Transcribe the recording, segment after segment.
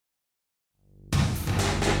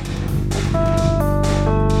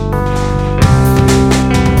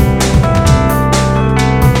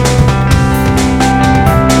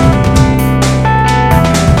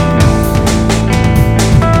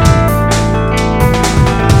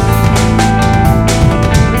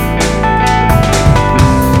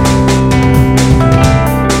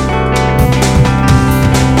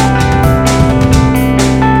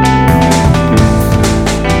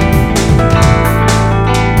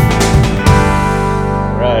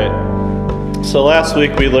So last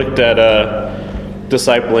week we looked at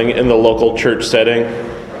discipling in the local church setting.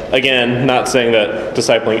 Again, not saying that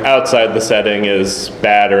discipling outside the setting is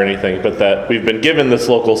bad or anything, but that we've been given this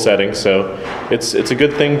local setting, so it's a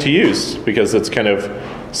good thing to use because it's kind of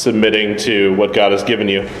submitting to what God has given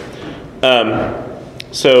you.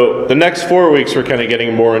 So the next 4 weeks we're kind of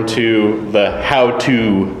getting more into the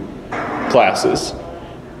how-to classes.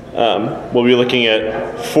 We'll be looking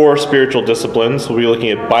at 4 spiritual disciplines. We'll be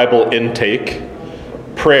looking at Bible intake,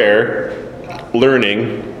 prayer,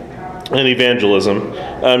 learning, and evangelism.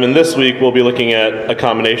 And this week we'll be looking at a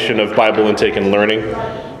combination of Bible intake and learning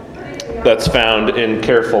that's found in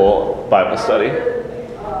careful Bible study.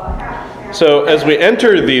 So as we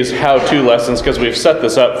enter these how-to lessons, because we've set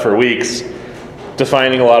this up for weeks,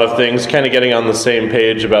 defining a lot of things, kind of getting on the same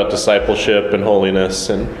page about discipleship and holiness,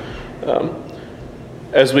 and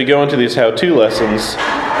as we go into these how-to lessons,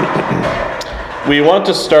 we want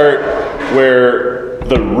to start where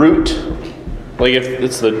the root, like if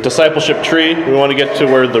it's the discipleship tree, we want to get to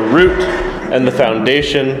where the root and the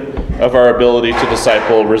foundation of our ability to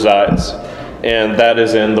disciple resides, and that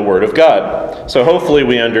is in the Word of God. So hopefully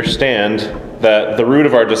we understand that the root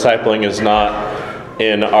of our discipling is not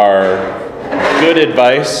in our good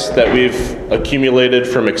advice that we've accumulated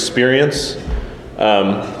from experience.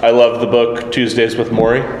 I love the book Tuesdays with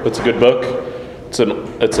Morrie. It's a good book.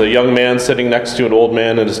 It's a young man sitting next to an old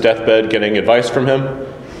man in his deathbed getting advice from him.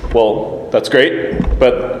 Well, that's great,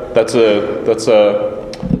 but that's a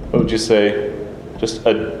what would you say, just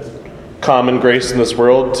a common grace in this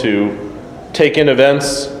world to take in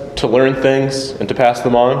events, to learn things, and to pass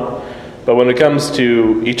them on. But when it comes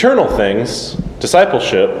to eternal things,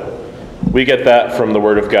 discipleship, we get that from the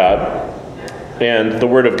Word of God. And the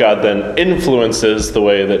Word of God then influences the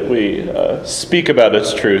way that we speak about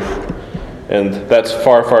its truth. And that's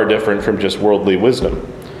far, far different from just worldly wisdom.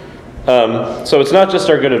 So it's not just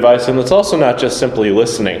our good advice, and it's also not just simply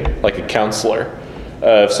listening, like a counselor.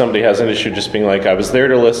 If somebody has an issue, just being like, I was there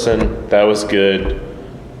to listen, that was good,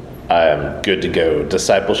 I'm good to go,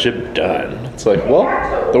 discipleship done. It's like,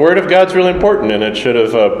 well, the Word of God's really important, and it should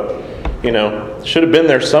have been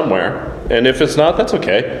there somewhere. And if it's not, that's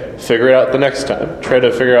okay. Figure it out the next time. Try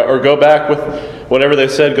to figure out, or go back with whatever they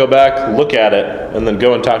said, go back, look at it, and then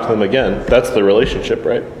go and talk to them again. That's the relationship,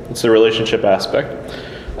 right? It's the relationship aspect.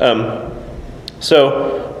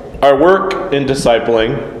 So our work in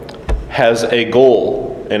discipling has a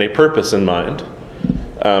goal and a purpose in mind.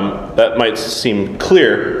 That might seem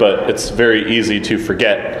clear, but it's very easy to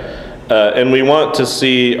forget. And we want to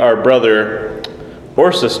see our brother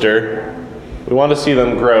or sister, we want to see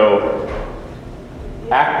them grow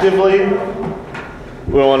actively.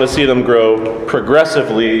 We want to see them grow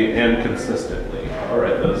progressively and consistently. I'll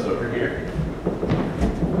write those over here.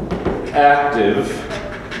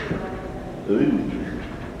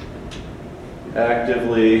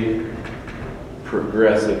 Actively,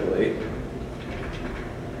 progressively,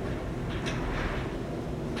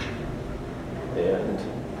 and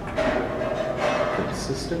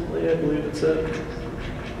consistently, I believe it said.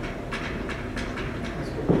 That's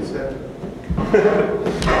what we said.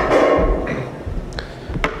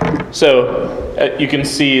 So you can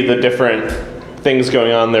see the different things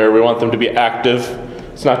going on there. We want them to be active.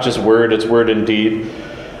 It's not just word, it's word and deed.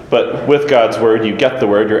 But with God's word, you get the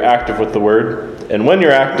word, you're active with the word. And when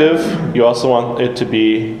you're active, you also want it to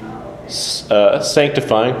be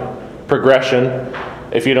sanctifying, progression.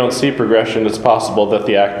 If you don't see progression, it's possible that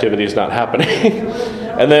the activity is not happening.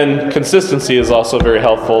 And then consistency is also very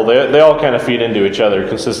helpful. They all kind of feed into each other.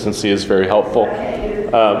 Consistency is very helpful.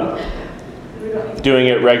 Doing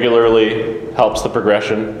it regularly helps the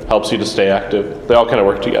progression, helps you to stay active. They all kind of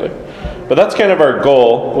work together. But that's kind of our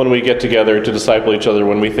goal when we get together to disciple each other,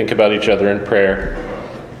 when we think about each other in prayer,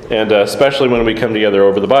 and especially when we come together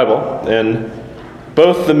over the Bible. And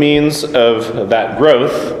both the means of that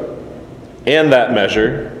growth and that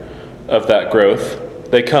measure of that growth,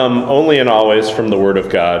 they come only and always from the Word of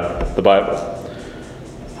God, the Bible.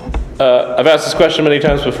 I've asked this question many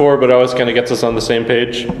times before, but it always kind of gets us on the same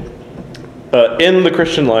page. In the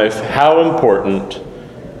Christian life, how important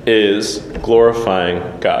is glorifying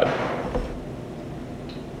God?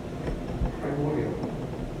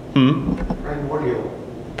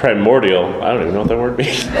 Primordial. I don't even know what that word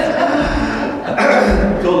means.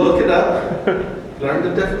 Go look it up, learn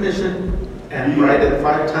the definition, and write it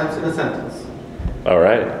 5 times in a sentence. All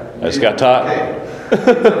right. I just got taught.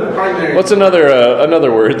 Okay. What's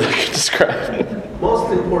another word that could describe it?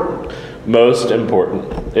 Most important. Most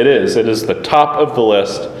important. It is. It is the top of the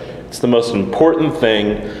list. It's the most important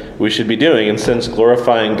thing we should be doing. And since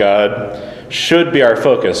glorifying God should be our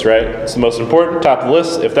focus, right? It's the most important, top of the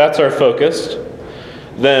list. If that's our focus,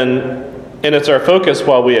 then, and it's our focus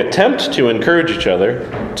while we attempt to encourage each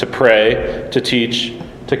other, to pray, to teach,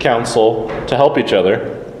 to counsel, to help each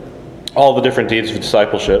other, all the different deeds of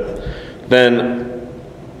discipleship, then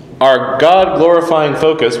our God-glorifying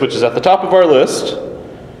focus, which is at the top of our list,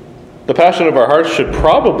 the passion of our hearts should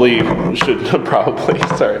probably,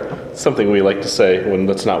 something we like to say when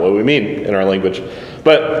that's not what we mean in our language,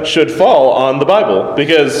 but should fall on the Bible.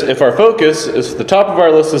 Because if our focus is the top of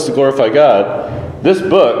our list is to glorify God, this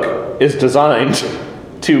book is designed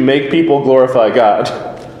to make people glorify God.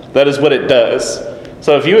 That is what it does.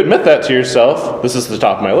 So if you admit that to yourself, this is the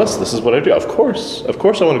top of my list, this is what I do. Of course I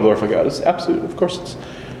want to glorify God. It's absolute, of course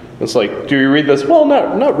it's like, do you read this? Well,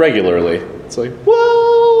 not regularly. It's like,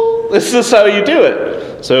 well, this is how you do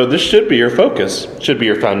it. So this should be your focus, should be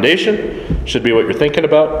your foundation, should be what you're thinking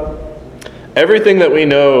about. Everything that we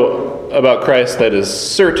know about Christ that is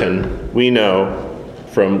certain, we know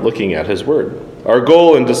from looking at his word. Our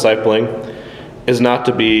goal in discipling is not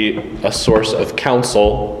to be a source of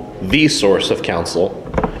counsel, the source of counsel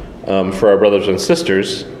for our brothers and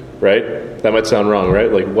sisters, right? That might sound wrong,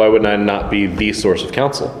 right? Like, why would I not be the source of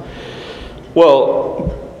counsel?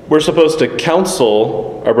 Well, we're supposed to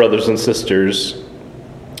counsel our brothers and sisters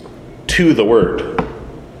to the Word.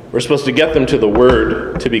 We're supposed to get them to the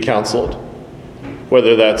Word to be counseled.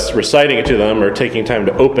 Whether that's reciting it to them or taking time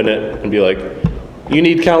to open it and be like, you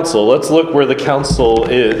need counsel. Let's look where the counsel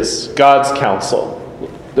is. God's counsel.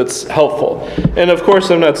 That's helpful. And of course,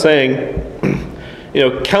 I'm not saying,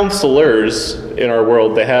 counselors in our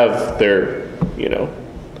world, they have they're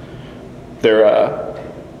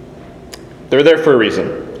there for a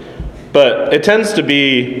reason. But it tends to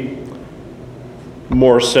be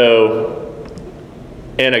more so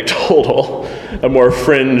anecdotal, a more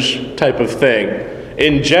fringe type of thing.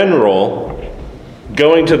 In general,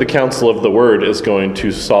 going to the counsel of the Word is going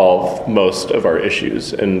to solve most of our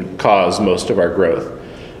issues and cause most of our growth.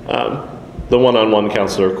 The one-on-one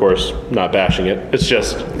counselor, of course, not bashing it. It's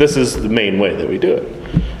just, this is the main way that we do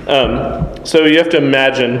it. So you have to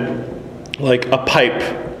imagine like a pipe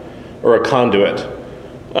or a conduit.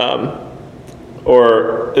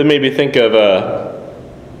 Or maybe think of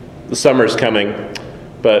the summer's coming,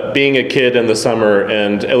 but being a kid in the summer,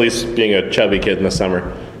 and at least being a chubby kid in the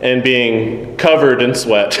summer, and being covered in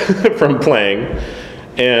sweat from playing,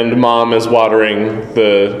 and mom is watering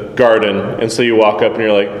the garden, and so you walk up and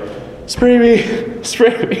you're like, spray me,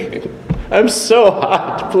 I'm so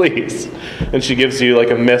hot, please. And she gives you like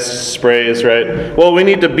a mist sprays, right? Well, we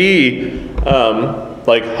need to be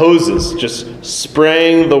like hoses, just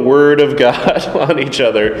spraying the Word of God on each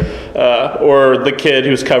other, or the kid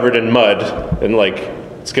who's covered in mud, and like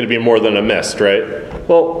it's going to be more than a mist, right?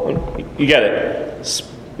 Well, you get it.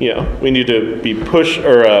 We need to be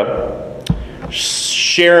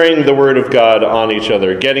sharing the Word of God on each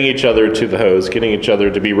other, getting each other to the hose, getting each other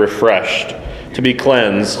to be refreshed, to be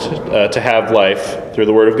cleansed, to have life through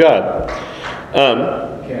the Word of God.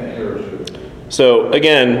 So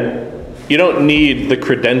again, you don't need the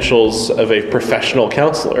credentials of a professional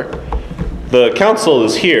counselor. The counsel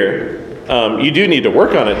is here. You do need to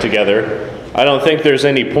work on it together. I don't think there's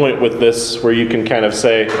any point with this where you can kind of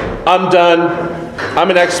say, I'm done, I'm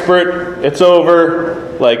an expert, it's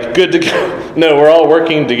over, like, good to go. No, we're all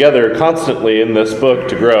working together constantly in this book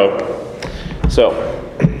to grow. So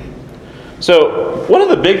one of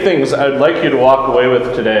the big things I'd like you to walk away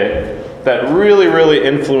with today that really, really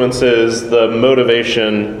influences the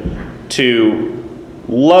motivation to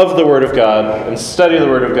love the Word of God and study the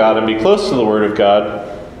Word of God and be close to the Word of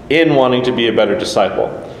God in wanting to be a better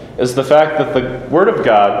disciple is the fact that the Word of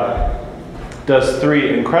God does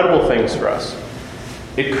three incredible things for us.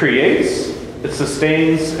 It creates, it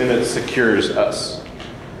sustains, and it secures us.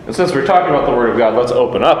 And since we're talking about the Word of God, let's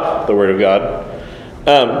open up the Word of God.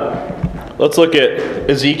 Let's look at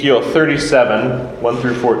Ezekiel 37, 1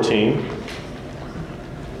 through 14.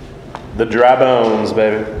 The dry bones,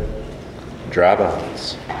 baby. Dry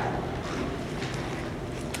bones.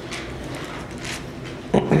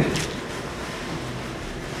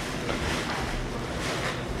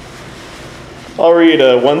 I'll read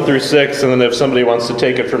 1 through 6, and then if somebody wants to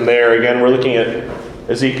take it from there, again, we're looking at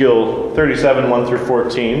Ezekiel 37, 1 through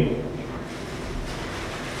 14.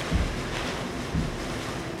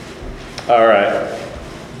 All right.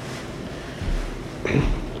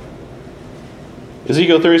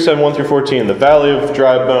 Ezekiel 37, 1 through 14, the valley of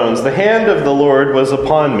dry bones. The hand of the Lord was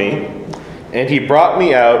upon me, and he brought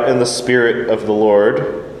me out in the spirit of the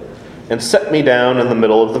Lord, and set me down in the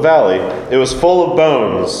middle of the valley. It was full of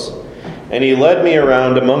bones, and he led me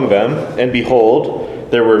around among them, and behold,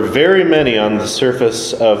 there were very many on the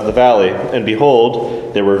surface of the valley, and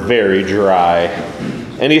behold, they were very dry.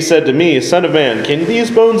 And he said to me, Son of man, can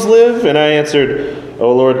these bones live? And I answered,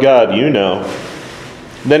 O Lord God, you know.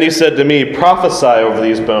 Then he said to me, Prophesy over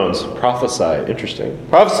these bones. Prophesy, interesting.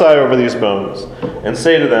 Prophesy over these bones, and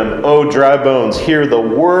say to them, O dry bones, hear the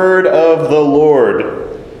word of the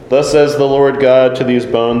Lord. Thus says the Lord God to these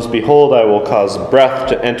bones, Behold, I will cause breath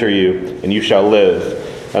to enter you, and you shall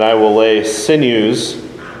live. And I will lay sinews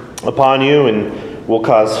upon you, and will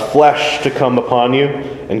cause flesh to come upon you,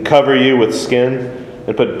 and cover you with skin,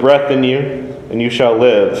 and put breath in you, and you shall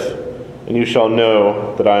live, and you shall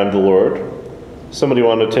know that I am the Lord. Somebody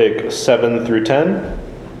want to take 7 through 10?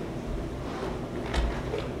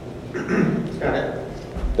 Got it.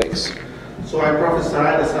 Thanks. So I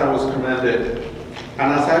prophesied as I was commanded.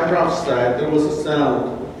 And as I prophesied, there was a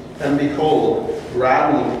sound, and behold,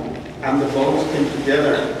 rattling, and the bones came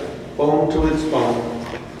together, bone to its bone.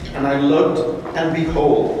 And I looked, and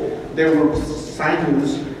behold, there were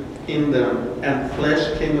sinews in them, and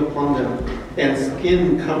flesh came upon them, and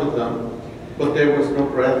skin covered them, but there was no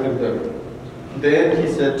breath in them. Then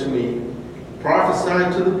he said to me,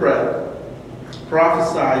 Prophesy to the breath,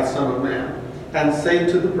 prophesy, Son of man, and say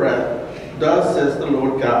to the breath, Thus says the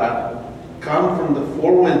Lord God, Come from the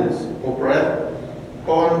four winds, O breath,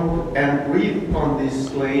 on and breathe on these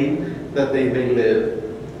slain, that they may live.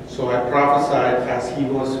 So I prophesied as he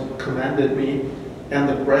was commanded me, and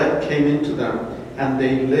the breath came into them, and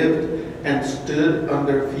they lived and stood on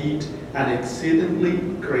their feet, an exceedingly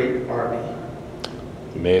great army.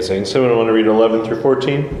 Amazing. Someone want to read 11 through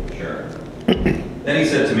 14? Sure. Then he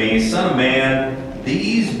said to me, Son of man,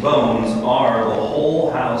 these bones are the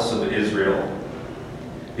whole house of Israel.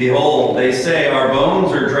 Behold, they say, Our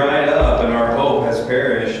bones are dried up, and our hope has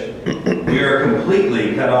perished. We are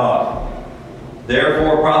completely cut off.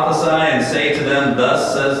 Therefore prophesy and say to them,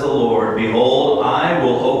 Thus says the Lord, Behold, I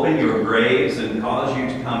will open your graves and cause you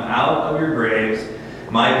to come out of your graves,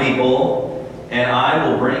 my people, and I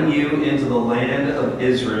will bring you into the land of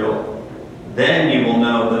Israel. Then you will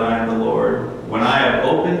know that I am the Lord, when I have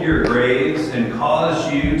opened your graves and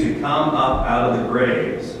caused you to come up out of the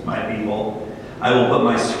graves, my people. I will put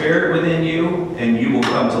my spirit within you, and you will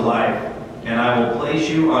come to life, and I will place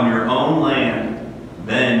you on your own land.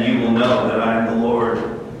 Then you will know that I am the Lord.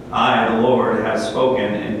 I, the Lord, have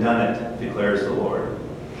spoken and done it, declares the Lord.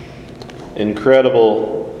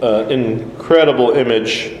 Incredible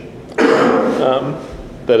image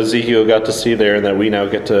that Ezekiel got to see there, and that we now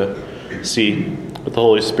get to see with the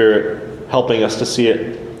Holy Spirit helping us to see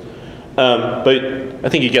it. But I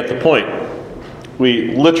think you get the point.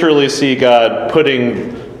 We literally see God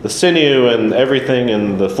putting the sinew and everything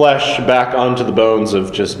and the flesh back onto the bones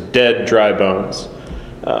of just dead, dry bones.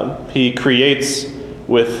 He creates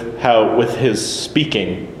with his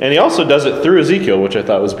speaking, and he also does it through Ezekiel, which I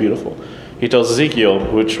thought was beautiful. He tells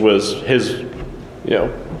Ezekiel, which was his,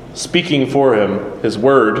 speaking for him, his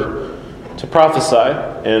word, to prophesy,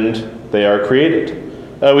 and they are created.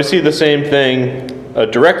 We see the same thing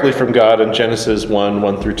directly from God in Genesis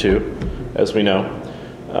 1 through 2, as we know.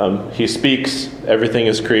 He speaks, everything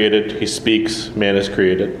is created. He speaks, man is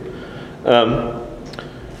created.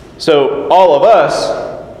 So all of us,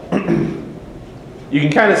 you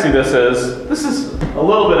can kind of see this is a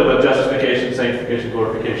little bit of a justification, sanctification,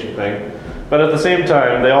 glorification thing. But at the same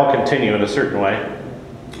time, they all continue in a certain way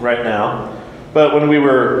right now. But when we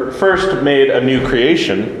were first made a new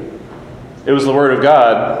creation, it was the Word of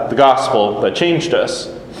God, the gospel, that changed us.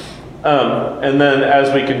 And then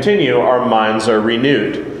as we continue, our minds are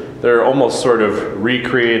renewed. They're almost sort of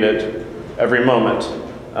recreated every moment.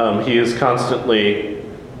 He is constantly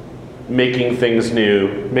making things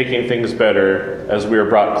new, making things better as we are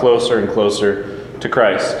brought closer and closer to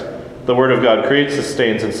Christ. The Word of God creates,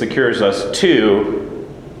 sustains, and secures us to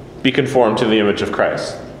be conformed to the image of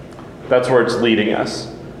Christ. That's where it's leading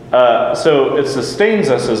us. So it sustains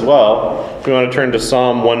us as well. If you want to turn to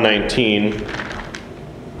Psalm 119,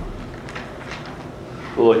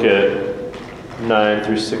 we'll look at 9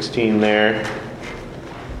 through 16 there.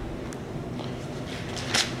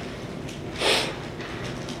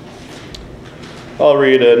 I'll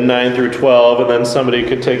read 9 through 12, and then somebody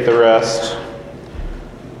could take the rest.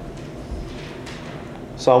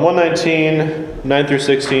 Psalm 119, 9 through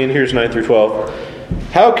 16. Here's 9 through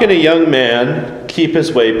 12. How can a young man keep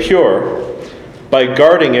his way pure? By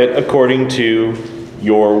guarding it according to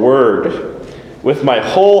your word. With my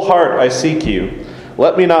whole heart I seek you.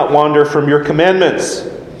 Let me not wander from your commandments.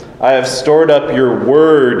 I have stored up your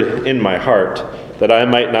word in my heart, that I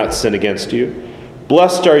might not sin against you.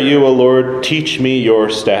 Blessed are you, O Lord. Teach me your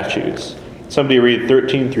statutes. Somebody read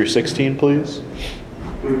 13 through 16, please.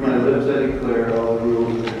 With my lips I declare all the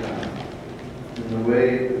rules of the command. In the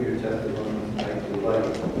way of your testimonies I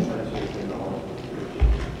delight, such as in all scripture.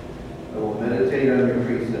 I will meditate on your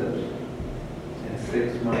precepts and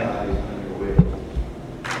fix my eyes on your ways.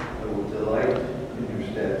 I will delight in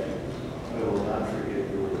your statutes. I will not forget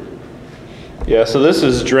your word. Yeah, so this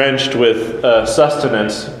is drenched with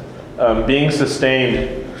sustenance, being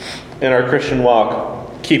sustained in our Christian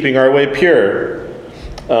walk, keeping our way pure,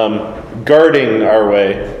 guarding our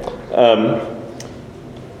way,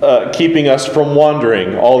 keeping us from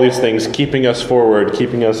wandering, all these things, keeping us forward,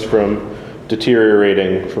 keeping us from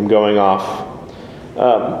deteriorating, from going off.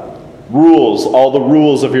 Rules, all the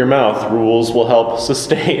rules of your mouth. Rules will help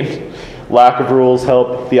sustain. Lack of rules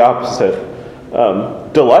help the opposite.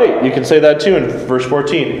 Delight, you can say that too in verse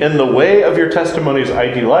 14. In the way of your testimonies I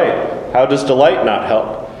delight. How does delight not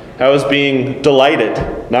help? How does being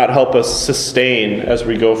delighted not help us sustain as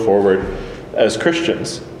we go forward as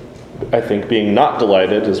Christians? I think being not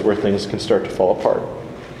delighted is where things can start to fall apart.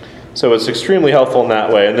 So it's extremely helpful in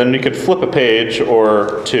that way. And then you could flip a page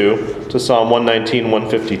or two to Psalm 119,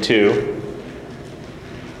 152.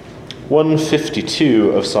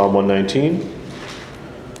 152 of Psalm 119.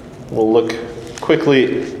 We'll look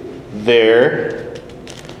quickly there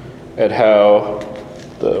at how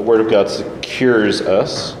the Word of God secures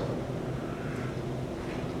us.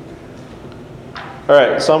 All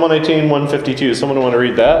right, Psalm 119, 152. Someone want to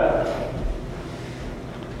read that?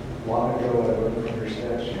 Long ago I learned from your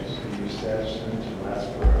statutes, and your statutes to last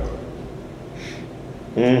forever.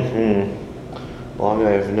 Long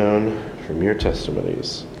I have known from your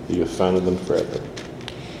testimonies that you have founded them forever.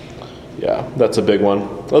 Yeah, that's a big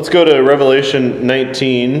one. Let's go to Revelation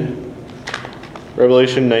 19.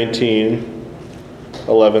 Revelation 19,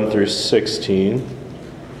 11 through 16.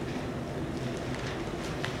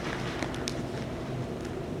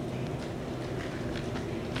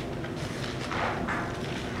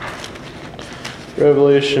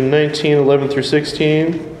 Revelation 19, 11 through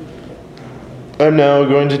 16. I'm now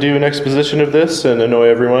going to do an exposition of this and annoy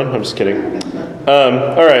everyone. I'm just kidding.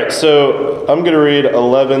 All right, so I'm going to read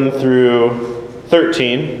 11 through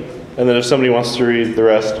 13, and then if somebody wants to read the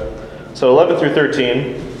rest. So 11 through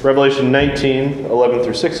 13, Revelation 19, 11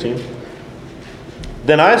 through 16.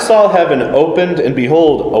 Then I saw heaven opened, and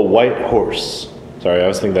behold, a white horse. Sorry, I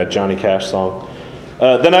was thinking that Johnny Cash song.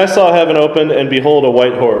 Then I saw heaven opened, and behold, a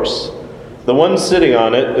white horse. The one sitting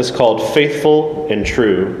on it is called Faithful and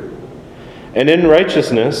True. And in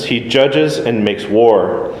righteousness he judges and makes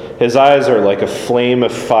war. His eyes are like a flame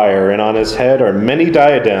of fire, and on his head are many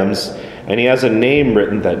diadems, and he has a name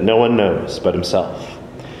written that no one knows but himself.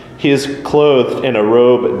 He is clothed in a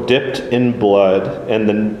robe dipped in blood, and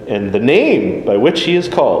the name by which he is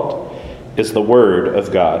called is the Word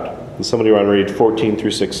of God. Does somebody want to read 14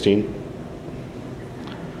 through 16?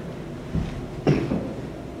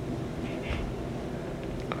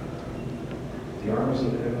 The armies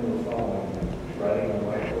of heaven were following them, riding on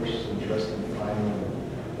white horses and dressed in fine linen,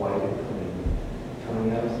 white and clean.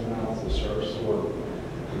 Coming out of his mouth is a sharp sword,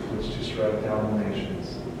 with which to strike down the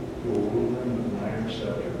nations. He will rule them with an iron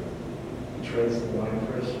scepter. He treads the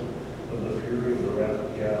winepress of the fury of the wrath of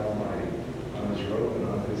God Almighty. On his robe and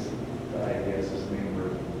on his thigh he has his name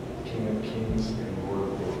written, King of Kings and Lord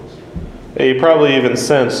of Lords. You probably even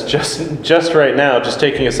sense just right now, just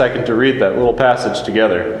taking a second to read that little passage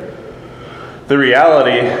together, the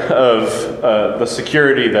reality of the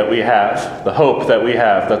security that we have, the hope that we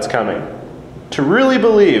have that's coming. To really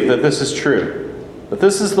believe that this is true, that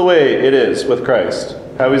this is the way it is with Christ,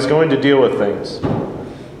 how he's going to deal with things.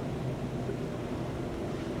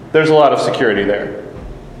 There's a lot of security there.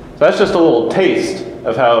 So that's just a little taste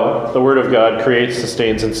of how the Word of God creates,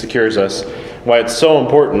 sustains, and secures us, why it's so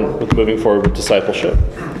important with moving forward with discipleship.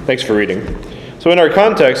 Thanks for reading. So in our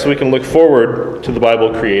context, we can look forward to the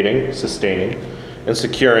Bible creating, sustaining, and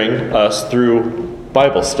securing us through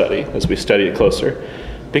Bible study as we study it closer.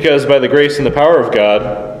 Because by the grace and the power of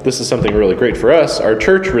God, this is something really great for us. Our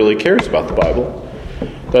church really cares about the Bible.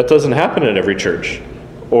 That doesn't happen in every church.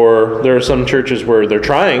 Or there are some churches where they're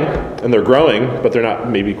trying and they're growing, but they're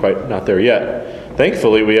not there yet.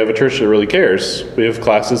 Thankfully, we have a church that really cares. We have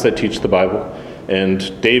classes that teach the Bible.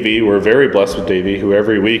 And Davey, we're very blessed with Davey, who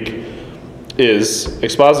every week is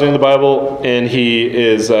expositing the Bible, and he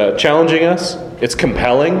is challenging us. It's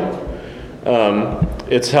compelling.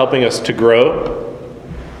 It's helping us to grow.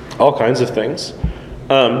 All kinds of things.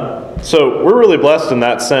 So we're really blessed in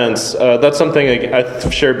that sense. That's something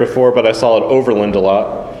I've shared before, but I saw at Overland a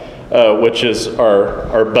lot, which is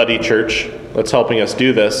our buddy church that's helping us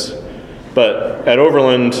do this. But at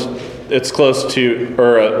Overland, it's close to,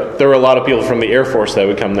 there were a lot of people from the Air Force that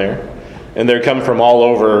would come there. And they come from all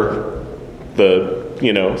over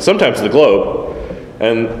sometimes the globe.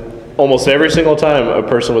 And almost every single time a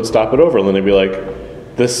person would stop at Overland, they'd be like,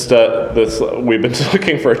 we've been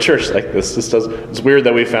looking for a church like this. It's weird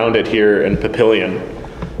that we found it here in Papillion.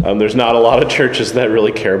 There's not a lot of churches that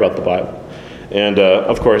really care about the Bible. And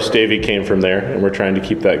of course, Davy came from there, and we're trying to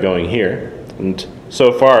keep that going here. And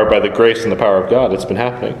so far, by the grace and the power of God, it's been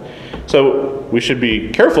happening. So we should be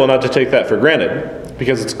careful not to take that for granted,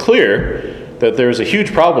 because it's clear that there's a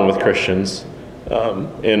huge problem with Christians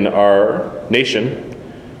in our nation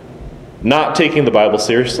not taking the Bible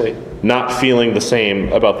seriously, not feeling the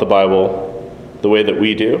same about the Bible the way that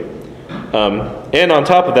we do. And on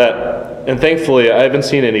top of that, and thankfully I haven't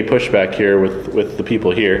seen any pushback here with the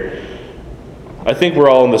people here, I think we're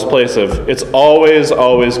all in this place of it's always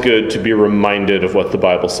good to be reminded of what the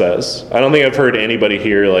Bible says. I don't think I've heard anybody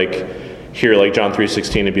here like John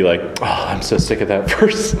 3:16 and be like, oh, I'm so sick of that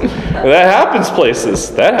verse. That happens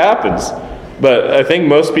places. That happens. But I think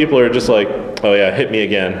most people are just like, oh yeah, hit me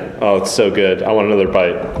again. Oh, it's so good. I want another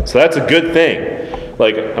bite. So that's a good thing.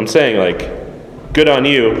 Like I'm saying, like, good on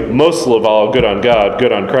you. Most of all, good on God,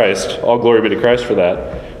 good on Christ. All glory be to Christ for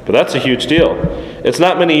that. But that's a huge deal. It's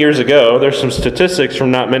not many years ago. There's some statistics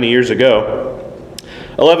from not many years ago.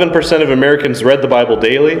 11% of Americans read the Bible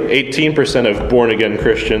daily. 18% of born-again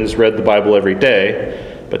Christians read the Bible every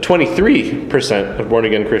day. But 23% of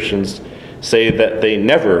born-again Christians say that they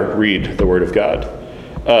never read the Word of God.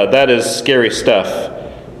 That is scary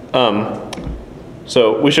stuff.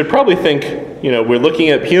 So we should probably think, we're looking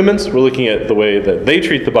at humans, we're looking at the way that they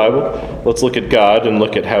treat the Bible. Let's look at God and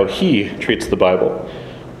look at how He treats the Bible.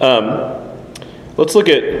 Let's look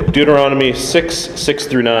at Deuteronomy 6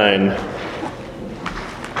 through 9.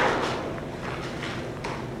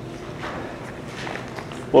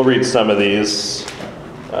 We'll read some of these.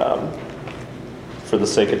 For the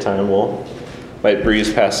sake of time, might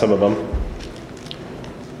breeze past some of them.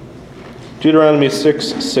 Deuteronomy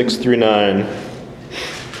 6 through 9.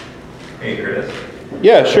 Hey, Chris.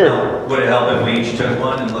 Yeah, sure. Would it help if we each took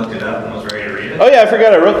one and looked it up and was ready to read it? Oh yeah, I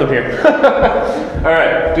forgot I wrote them here. All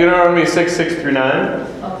right, Deuteronomy 6 through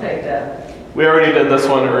 9. I'll take that. We already did this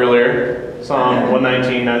one earlier, Psalm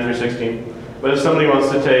 119, 9 through 16. But if somebody wants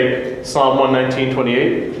to take Psalm 119,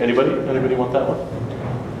 28, anybody want that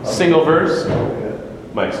one? Single verse?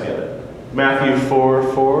 Mike's got it. Matthew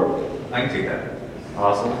 4:4. I can take that.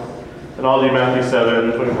 Awesome. And I'll do Matthew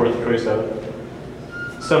 7, 24 through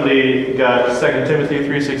 27. Somebody got 2 Timothy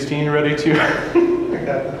 3:16 ready to? I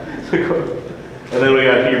got that. And then we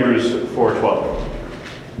got Hebrews 4:12.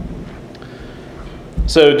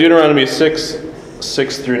 So Deuteronomy 6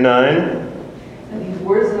 through 9. And these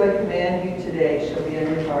words that I command you today shall be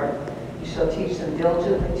on your heart. You shall teach them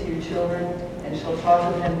diligently to your children, and shall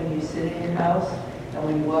talk of them when you sit in your house, and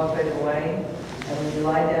when you walk by the way, and when you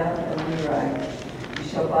lie down, and when you rise. You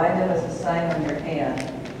shall bind them as a sign on your hand,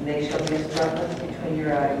 and they shall be as frontlets between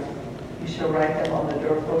your eyes. You shall write them on the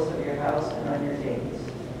doorposts of your house and on your gates.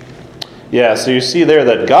 Yeah, so you see there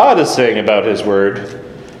that God is saying about His Word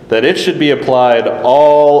that it should be applied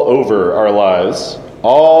all over our lives,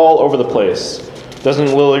 all over the place.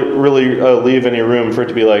 Doesn't really leave any room for it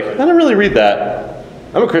to be like, I don't really read that.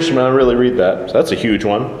 I'm a Christian, but I don't really read that. So that's a huge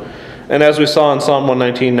one. And as we saw in Psalm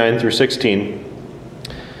 119, 9 through 16,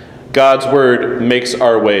 God's Word makes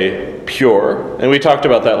our way pure. And we talked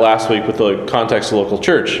about that last week with the context of local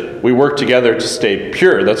church. We work together to stay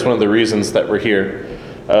pure. That's one of the reasons that we're here.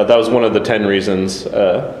 That was one of the 10 reasons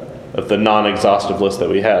of the non-exhaustive list that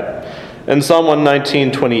we had. And Psalm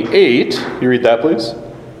 119, 28, you read that, please?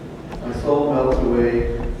 My soul melts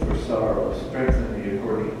away for sorrow. Strengthen me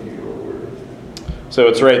according to your word. So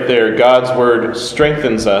it's right there. God's Word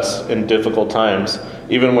strengthens us in difficult times,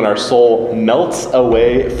 even when our soul melts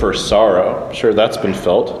away for sorrow. I'm sure that's been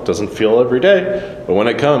felt. It doesn't feel every day, but when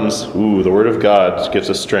it comes, the Word of God gives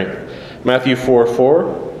us strength. Matthew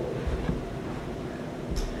 4:4.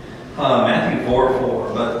 Matthew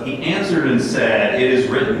 4:4. But he answered and said, it is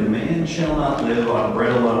written, man shall not live on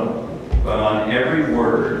bread alone, but on every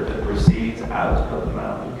word that proceeds out of the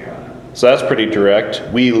mouth of God. So that's pretty direct.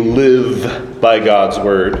 We live by God's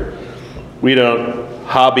Word. We don't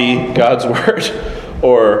hobby God's Word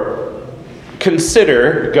or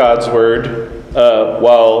consider God's Word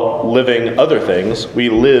while living other things. We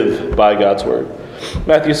live by God's Word.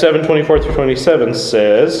 Matthew 7, 24 through 27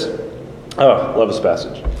 says, love this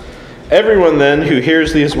passage. Everyone then who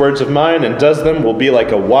hears these words of mine and does them will be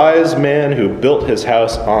like a wise man who built his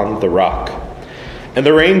house on the rock. And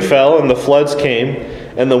the rain fell, and the floods came,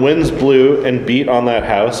 and the winds blew and beat on that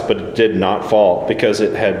house, but it did not fall, because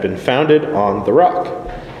it had been founded on the rock.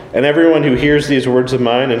 And everyone who hears these words of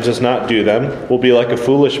mine and does not do them will be like a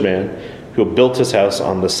foolish man who built his house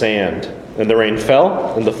on the sand. And the rain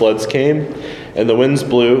fell, and the floods came, and the winds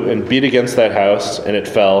blew and beat against that house, and it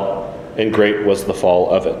fell, and great was the fall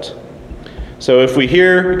of it. So if we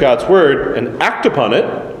hear God's word and act upon it,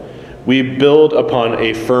 we build upon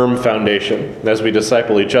a firm foundation. As we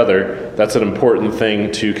disciple each other, that's an important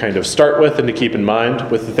thing to kind of start with and to keep in mind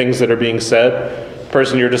with the things that are being said. The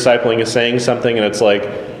person you're discipling is saying something, and it's like,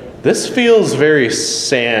 this feels very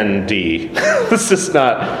sandy. This is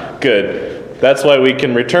not good. That's why we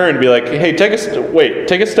can return and be like, hey, take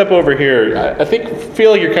a step over here. I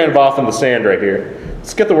feel like you're kind of off in the sand right here.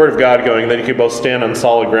 Let's get the Word of God going, and then you can both stand on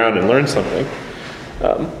solid ground and learn something.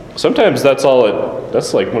 Sometimes that's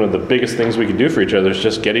like one of the biggest things we can do for each other is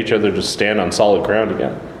just get each other to stand on solid ground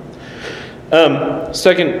again.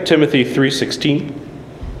 2 Timothy 3:16.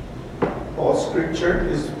 All scripture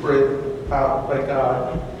is breathed out by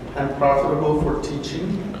God and profitable for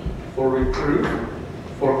teaching, for reproof,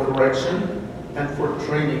 for correction, and for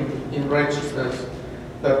training in righteousness,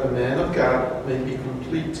 that the man of God may be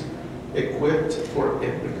complete, equipped for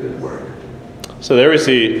every good work. So there we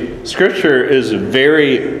see, Scripture is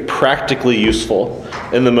very practically useful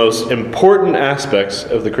in the most important aspects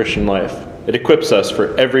of the Christian life. It equips us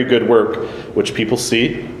for every good work, which people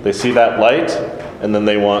see. They see that light, and then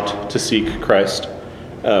they want to seek Christ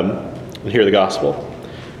and hear the gospel.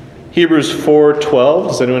 Hebrews 4:12.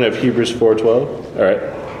 Does anyone have Hebrews 4:12? All right.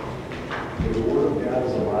 For the word of God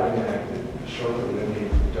is alive and active, sharper than any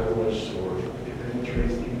double-edged sword. It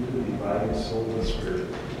penetrates even to the dividing soul and spirit,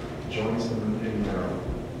 joints and marrow.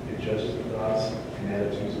 It judges the thoughts and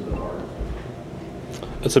attitudes of the heart.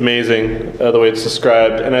 It's amazing the way it's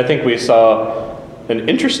described. And I think we saw an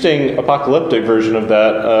interesting apocalyptic version of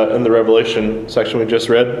that in the Revelation section we just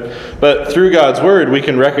read. But through God's word, we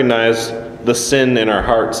can recognize the sin in our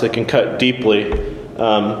hearts. It can cut deeply.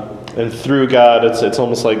 And through God, it's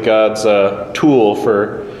almost like God's tool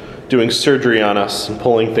for doing surgery on us and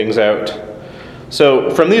pulling things out. So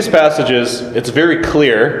from these passages, it's very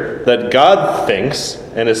clear that God thinks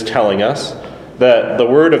and is telling us that the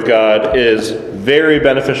Word of God is very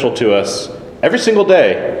beneficial to us every single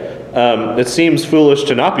day. It seems foolish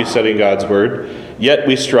to not be studying God's Word, yet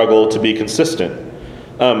we struggle to be consistent.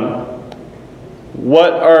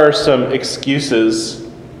 What are some excuses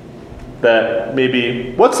that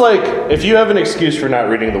maybe, if you have an excuse for not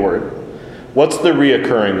reading the Word, what's the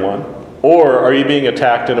reoccurring one? Or are you being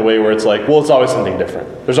attacked in a way where it's like, well, it's always something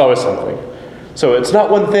different. There's always something. So it's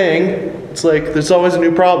not one thing. It's like, there's always a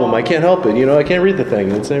new problem. I can't help it. I can't read the thing.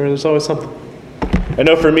 There's always something. I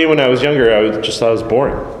know for me, when I was younger, I just thought it was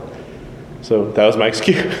boring. So that was my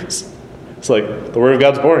excuse. It's like, the Word of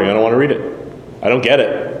God's boring. I don't want to read it. I don't get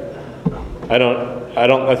it.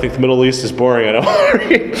 I think the Middle East is boring. I don't want to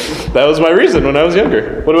read. That was my reason when I was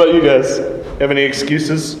younger. What about you guys? Have any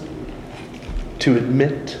excuses to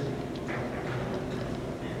admit?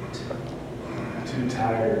 Too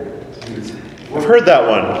tired. I've heard that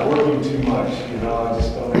one. Working too much. I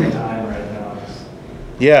just don't have time right now.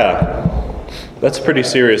 Yeah. That's a pretty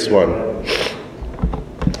serious one.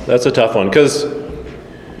 That's a tough one. Because,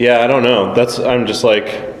 I don't know. I'm just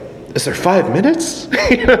like, is there 5 minutes?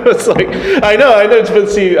 It's like, I know, but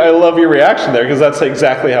see, I love your reaction there because that's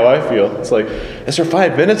exactly how I feel. It's like, is there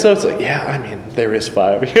 5 minutes though? It's like, there is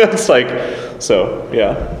 5. It's like, so,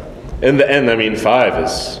 yeah. In the end, 5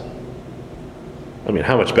 is,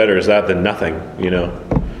 how much better is that than nothing,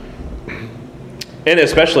 And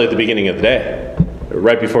especially at the beginning of the day,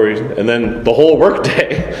 right before and then the whole work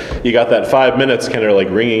day, you got that 5 minutes kind of like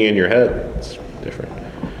ringing in your head. It's different.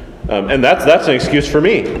 And that's an excuse for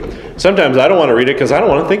me. Sometimes I don't want to read it because I don't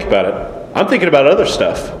want to think about it. I'm thinking about other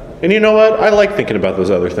stuff. And you know what? I like thinking about those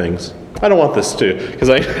other things. I don't want this to, because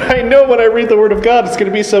I know when I read the Word of God, it's going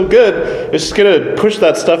to be so good. It's just going to push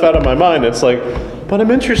that stuff out of my mind. It's like, but I'm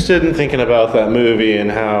interested in thinking about that movie and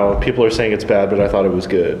how people are saying it's bad, but I thought it was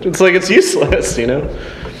good. It's like, it's useless,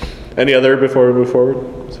 Any other before we move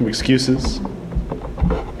forward? Some excuses?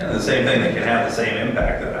 The same thing that can have the same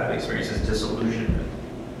impact that I've experienced is disillusionment.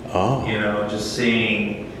 Oh. Just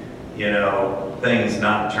seeing, things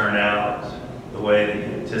not turn out the way that you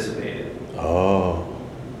anticipated. Oh.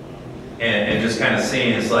 And just kind of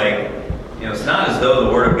seeing, it's like, it's not as though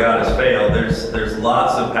the Word of God has failed. There's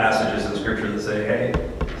lots of passages in Scripture that say, hey,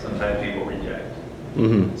 sometimes people reject.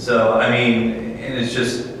 Mm-hmm. So, and it's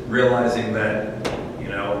just realizing that,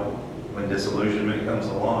 when disillusionment comes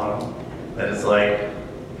along, that it's like,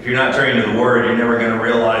 if you're not trained to the Word, you're never going to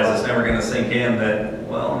realize, it's never going to sink in that,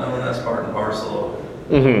 well, no, that's part and parcel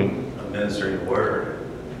of ministering the Word.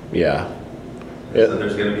 Yeah. So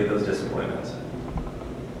there's going to be those disappointments.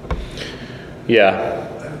 Yeah.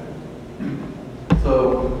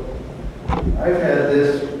 So I've had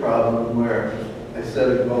this problem where I set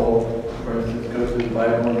a goal, for instance, go through the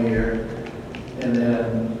Bible in a year, and then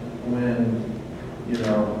when,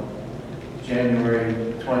 January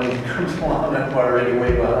 20th comes along, I'm already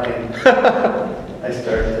way behind. I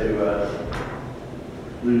start to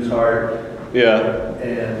lose heart, Yeah.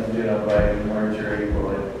 and, by March or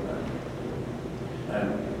April, I'm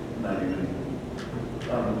not even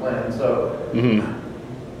on the plan. So,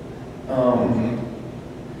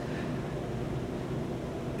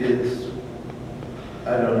 it's,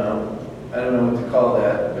 I don't know what to call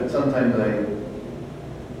that, but sometimes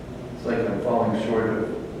it's like I'm falling short of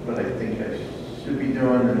what I think I should be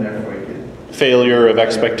doing, and therefore I get... Failure of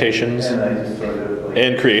expectations. And I just sort of...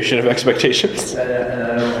 And creation of expectations. And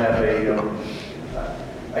I don't have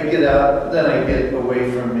I get out, then I get away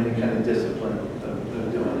from any kind of discipline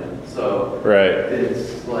of doing it. So... Right.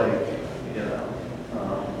 It's like,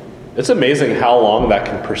 It's amazing how long that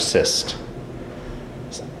can persist.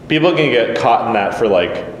 People can get caught in that for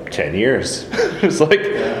like 10 years. It's like,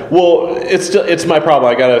 well, it's my problem.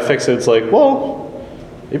 I gotta fix it. It's like, well,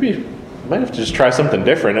 maybe you might have to just try something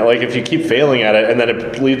different. Like if you keep failing at it and then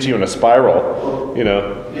it leads you in a spiral,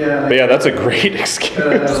 Yeah. But yeah, that's a great excuse.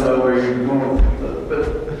 I don't know where you're going with it,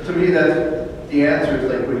 but to me, that's the answer is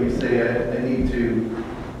like what you say. I need to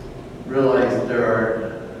realize that there are,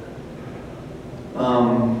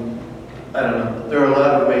 I don't know, there are a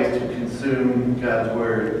lot of ways to consume God's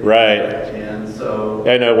word. Right. And so...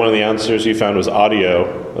 I know one of the answers you found was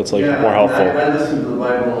audio. That's more helpful. I listen to the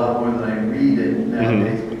Bible a lot more than I read it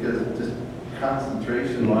nowadays because just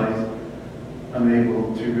concentration-wise, I'm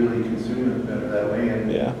able to really consume it better that way.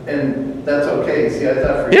 And that's okay. See, I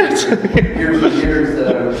thought for years and years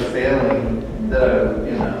that I was failing, that I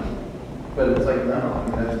was, but it's like, no,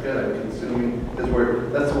 that's good. I'm consuming, because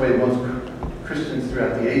that's the way most Christians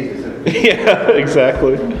throughout the ages have been. Yeah,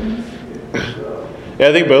 exactly. Yeah,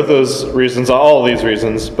 I think both those reasons, all of these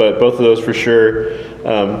reasons, but both of those for sure,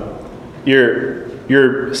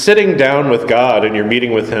 you're sitting down with God and you're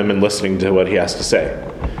meeting with Him and listening to what He has to say.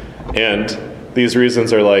 And these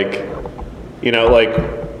reasons are like,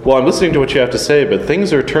 well, I'm listening to what you have to say, but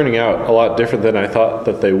things are turning out a lot different than I thought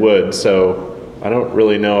that they would, so I don't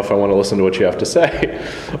really know if I want to listen to what you have to say.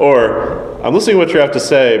 Or, I'm listening to what you have to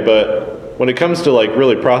say, but when it comes to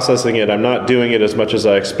really processing it, I'm not doing it as much as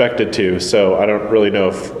I expected to, so I don't really know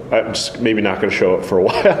if I'm just maybe not going to show up for a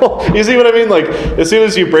while. You see what I mean? As soon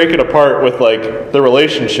as you break it apart with the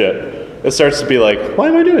relationship, it starts to be like, why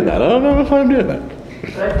am I doing that? I don't know if I'm doing that.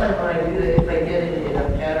 But I find when I do that, if I get in a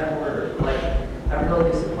pattern where I'm really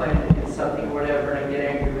disappointed in something or whatever, and I get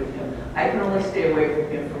angry with him, I can only stay away from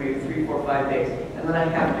him for maybe 3, 4, 5 days, and then I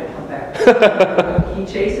have to come back. He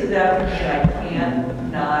chases after me, and I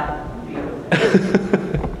cannot.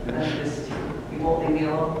 He won't leave me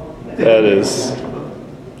alone. That is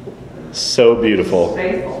so beautiful.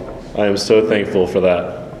 Faithful. I am so thankful for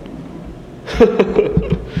that. I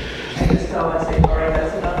just tell him, I say, all right,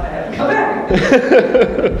 that's enough. I have to come back.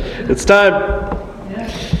 It's time. Yeah.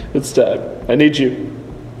 It's time. I need you.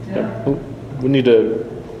 Yeah. We need to.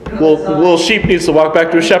 Little sheep needs to walk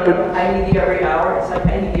back to a shepherd. I need you every hour. It's like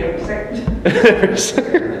I need you every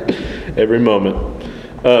second. Every moment.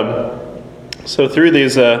 So through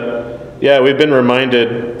these, we've been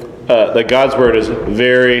reminded that God's Word is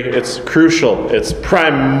it's crucial, it's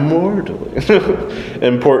primordially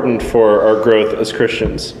important for our growth as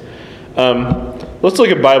Christians. Let's look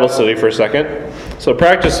at Bible study for a second. So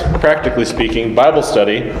practically speaking, Bible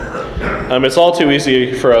study, it's all too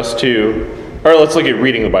easy for us let's look at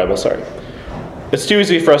reading the Bible, sorry. It's too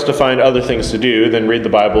easy for us to find other things to do than read the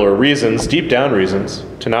Bible, or deep down reasons,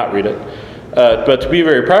 to not read it. But to be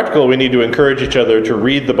very practical, we need to encourage each other to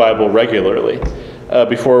read the Bible regularly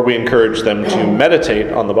before we encourage them to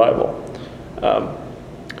meditate on the Bible.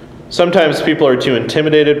 Sometimes people are too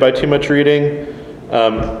intimidated by too much reading.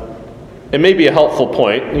 It may be a helpful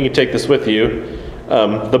point, and you can take this with you.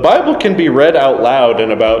 The Bible can be read out loud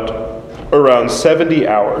in around 70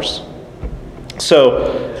 hours.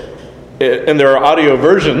 And there are audio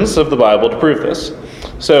versions of the Bible to prove this.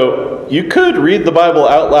 So you could read the Bible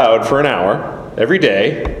out loud for an hour every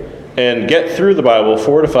day and get through the Bible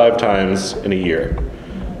 4 to 5 times in a year.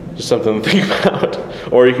 Just something to think about.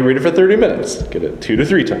 Or you can read it for 30 minutes. Get it 2 to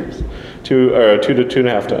 3 times. 2 to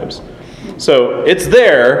 2.5 times. So it's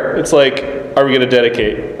there. It's like, are we going to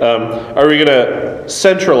dedicate? Are we going to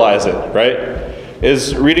centralize it, right?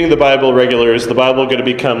 Is reading the Bible regular, is the Bible going to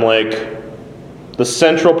become the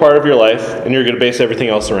central part of your life, and you're going to base everything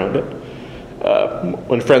else around it?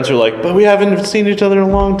 When friends are like, but we haven't seen each other in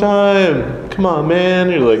a long time. Come on,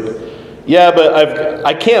 man. You're like, Yeah, but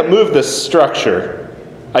I can't move this structure.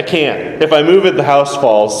 I can't. If I move it, the house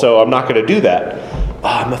falls, so I'm not going to do that. Oh,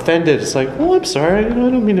 I'm offended. It's like, well, I'm sorry. I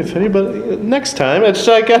don't mean to offend you, but next time, it's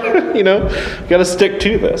like, got to stick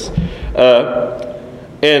to this.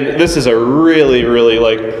 And this is a really, really,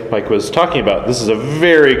 like Mike was talking about, this is a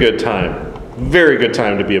very good time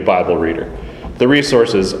to be a Bible reader. The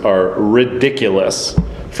resources are ridiculous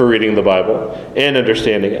for reading the Bible and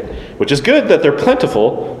understanding it, which is good that they're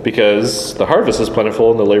plentiful because the harvest is plentiful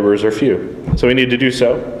and the laborers are few. So we need to do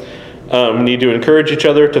so. We need to encourage each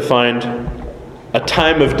other to find a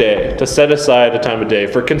time of day, to set aside a time of day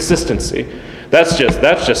for consistency. That's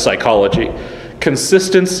just psychology.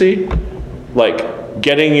 Consistency, like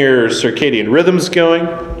getting your circadian rhythms going,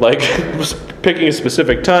 like picking a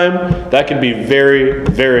specific time, that can be very,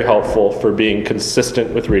 very helpful for being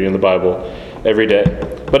consistent with reading the Bible every day.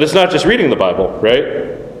 But it's not just reading the Bible, right?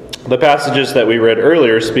 The passages that we read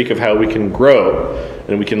earlier speak of how we can grow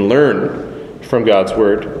and we can learn from God's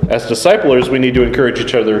Word. As disciplers, we need to encourage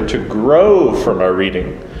each other to grow from our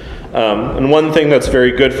reading. And one thing that's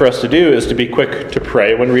very good for us to do is to be quick to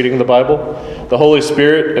pray when reading the Bible. The Holy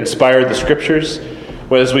Spirit inspired the Scriptures.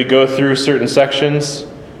 As we go through certain sections,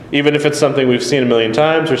 even if it's something we've seen a million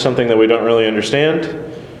times or something that we don't really understand,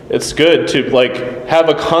 it's good to have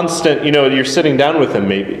a constant, you're sitting down with him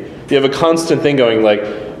maybe. You have a constant thing going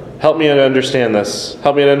help me to understand this.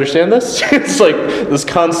 Help me to understand this. It's like this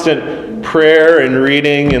constant prayer and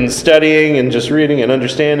reading and studying and just reading and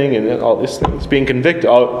understanding and all these things, being convicted,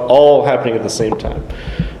 all happening at the same time.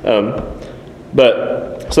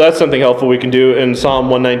 So that's something helpful we can do. In Psalm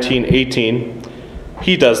 119:18,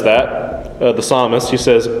 he does that. The psalmist, he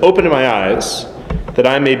says, "Open my eyes, that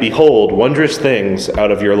I may behold wondrous things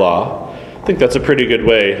out of your law." I think that's a pretty good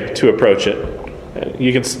way to approach it.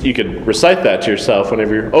 You can recite that to yourself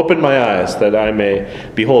whenever you're, "Open my eyes, that I may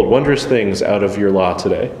behold wondrous things out of your law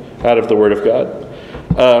today," out of the Word of God.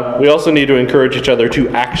 We also need to encourage each other to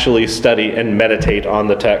actually study and meditate on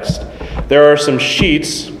the text. There are some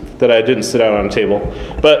sheets that I didn't sit out on a table,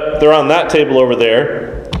 but they're on that table over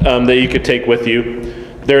there that you could take with you.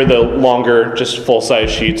 They're the longer, just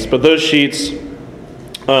full-size sheets, but those sheets,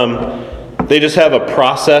 they just have a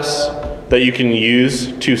process that you can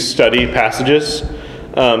use to study passages.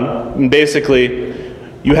 Basically,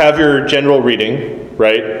 you have your general reading,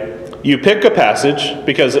 right? You pick a passage,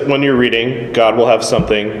 because when you're reading, God will have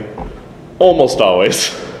something, almost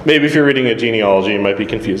always. Maybe if you're reading a genealogy, it might be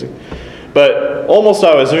confusing. But almost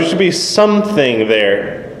always, there should be something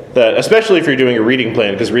there that, especially if you're doing a reading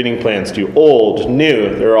plan, because reading plans do old,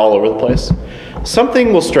 new, they're all over the place.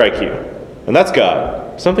 Something will strike you, and that's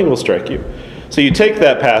God. Something will strike you. So you take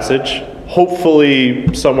that passage,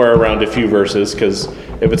 hopefully somewhere around a few verses, because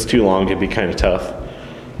if it's too long, it'd be kind of tough.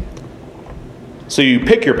 So you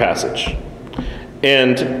pick your passage.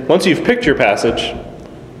 And once you've picked your passage,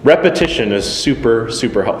 repetition is super,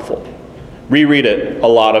 super helpful. Reread it a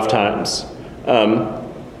lot of times.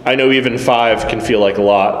 I know even 5 can feel like a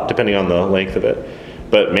lot, depending on the length of it.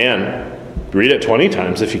 But man, read it 20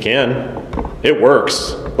 times if you can. It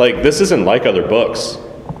works. This isn't like other books.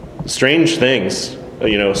 Strange things,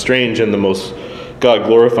 strange in the most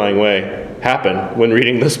God-glorifying way, happen when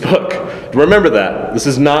reading this book. Remember that. This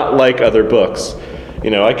is not like other books.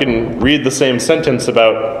 I can read the same sentence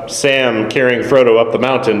about Sam carrying Frodo up the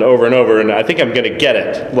mountain over and over, and I think I'm going to get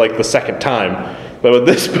it, the second time. But with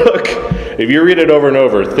this book, if you read it over and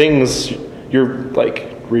over, you're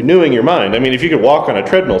renewing your mind. I mean, if you could walk on a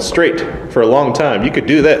treadmill straight for a long time, you could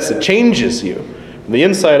do this. It changes you from the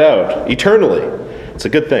inside out, eternally. It's a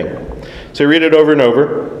good thing. So read it over and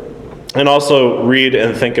over, and also read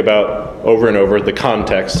and think about over and over the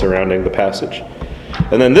context surrounding the passage.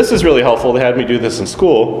 And then this is really helpful. They had me do this in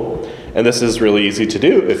school, and this is really easy to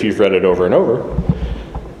do if you've read it over and over.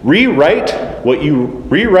 Rewrite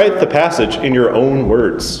the passage in your own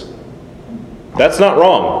words. That's not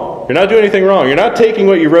wrong. You're not doing anything wrong. You're not taking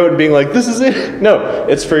what you wrote and being like, this is it. No,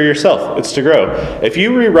 it's for yourself. It's to grow. If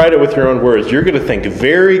you rewrite it with your own words, you're going to think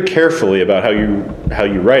very carefully about how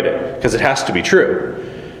you write it, because it has to be true.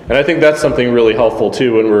 And I think that's something really helpful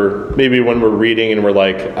too when we're reading and we're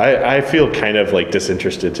like, I feel kind of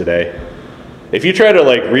disinterested today. If you try to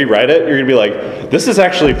rewrite it, you're going to be like, this is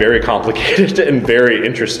actually very complicated and very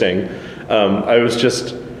interesting. I was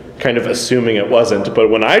just kind of assuming it wasn't, but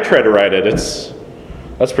when I try to write it,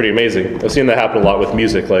 that's pretty amazing. I've seen that happen a lot with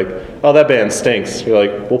music. Oh, that band stinks. You're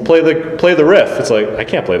like, well, play the riff. It's like, I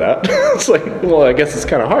can't play that. It's like, well, I guess it's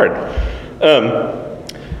kind of hard.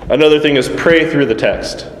 Another thing is pray through the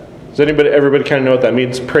text. Does everybody kind of know what that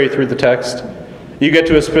means? Pray through the text. You get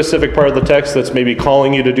to a specific part of the text that's maybe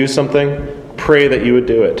calling you to do something, pray that you would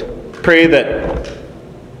do it. Pray that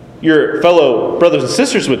your fellow brothers and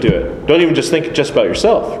sisters would do it. Don't even just think just about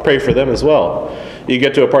yourself. Pray for them as well. You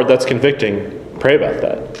get to a part that's convicting, pray about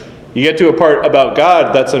that. You get to a part about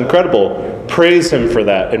God that's incredible, praise Him for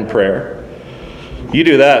that in prayer. You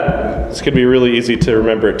do that, it's going to be really easy to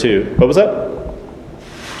remember it too. What was that?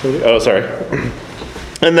 Oh, sorry.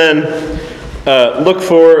 And then look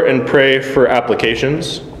for and pray for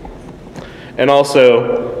applications. And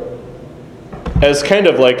also, as kind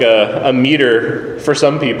of like a meter for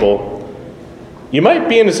some people, you might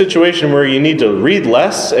be in a situation where you need to read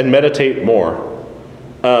less and meditate more.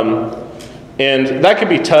 And that could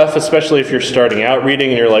be tough, especially if you're starting out reading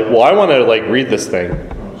and you're like, well, I want to read this thing.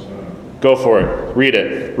 Go for it. Read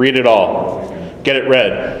it all. Get it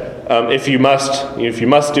read. If you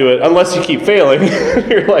must do it, unless you keep failing,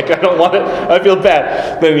 you're like, I don't want it, I feel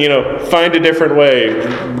bad. Then, find a different way,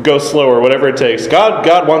 go slower, whatever it takes.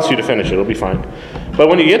 God wants you to finish it, it'll be fine. But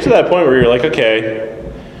when you get to that point where you're like,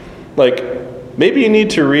 okay, maybe you need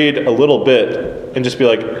to read a little bit and just be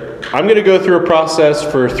like, I'm going to go through a process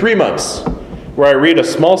for 3 months where I read a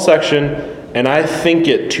small section and I think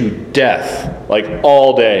it to death,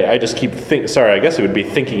 all day. I just keep I guess it would be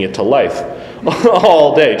thinking it to life.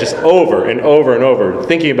 All day, just over and over and over,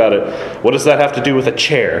 thinking about it. What does that have to do with a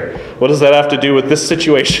chair? What does that have to do with this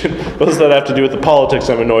situation? What does that have to do with the politics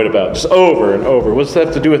I'm annoyed about? Just over and over. What does that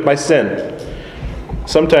have to do with my sin?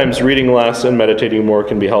 Sometimes reading less and meditating more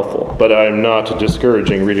can be helpful, but I'm not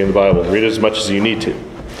discouraging reading the Bible. Read as much as you need to.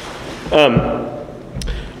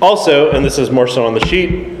 Also, and this is more so on the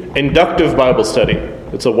sheet, inductive Bible study.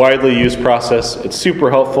 It's a widely used process. It's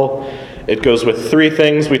super helpful. It goes with 3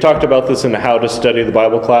 things. We talked about this in the How to Study the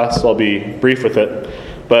Bible class, so I'll be brief with it.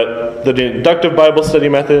 But the inductive Bible study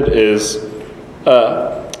method is,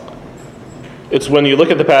 it's when you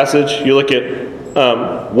look at the passage, you look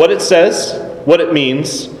at what it says, what it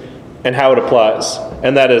means, and how it applies.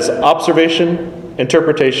 And that is observation,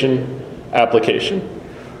 interpretation, application.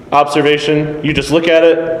 Observation, you just look at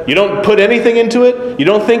it, you don't put anything into it, you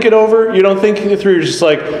don't think it over, you don't think it through, you're just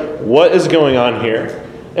like, what is going on here?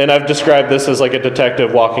 And I've described this as like a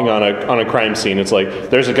detective walking on a crime scene. It's like,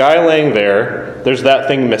 there's a guy laying there, there's that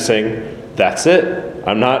thing missing, that's it.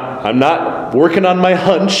 I'm not working on my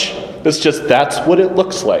hunch, it's just that's what it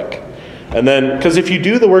looks like. And then, because if you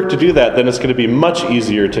do the work to do that, then it's going to be much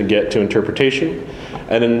easier to get to interpretation.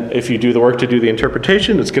 And then if you do the work to do the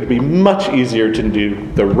interpretation, it's going to be much easier to do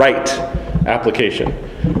the right application.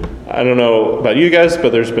 I don't know about you guys,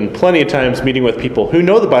 but there's been plenty of times meeting with people who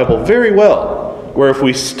know the Bible very well, where if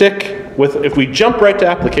we jump right to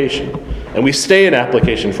application, and we stay in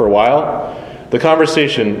application for a while, the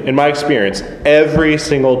conversation, in my experience, every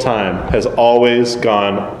single time has always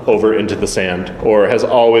gone over into the sand, or has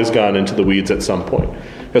always gone into the weeds at some point,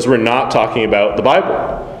 because we're not talking about the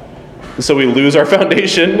Bible. And so we lose our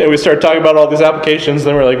foundation, and we start talking about all these applications, and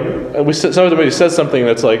then we're like, somebody says something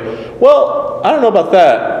that's like, well, I don't know about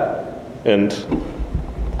that. And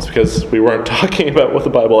it's because we weren't talking about what the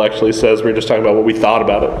Bible actually says, we were just talking about what we thought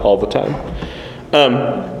about it all the time.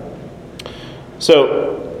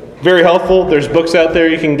 So, very helpful. There's books out there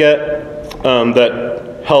you can get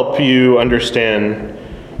that help you understand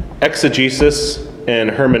exegesis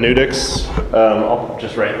and hermeneutics. I'll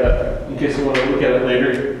just write that in case you want to look at it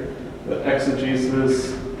later. The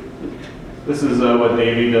exegesis. This is what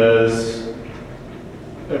Davey does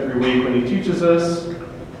every week when he teaches us.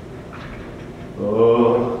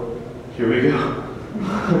 Oh, here we go.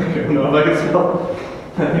 I don't know if I can spell.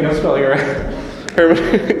 I think I'm spelling it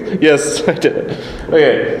right. Yes, I did it.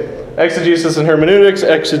 Okay. Exegesis and hermeneutics.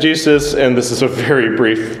 Exegesis, and this is a very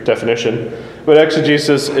brief definition, but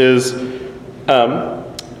exegesis is,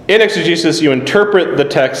 in exegesis, you interpret the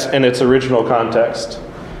text in its original context.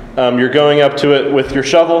 You're going up to it with your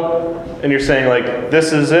shovel, and you're saying,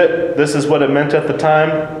 this is it. This is what it meant at the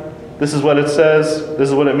time. This is what it says. This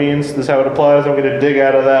is what it means. This is how it applies. I'm going to dig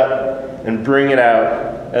out of that and bring it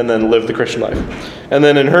out and then live the Christian life. And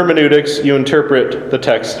then in hermeneutics, you interpret the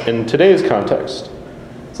text in today's context.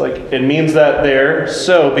 It's it means that there.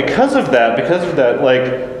 So because of that,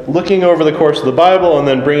 looking over the course of the Bible and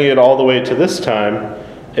then bringing it all the way to this time,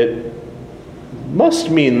 it must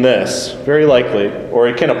mean this, very likely, or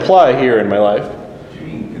it can apply here in my life. Do you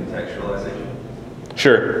mean contextualization?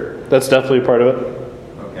 Sure. That's definitely part of it.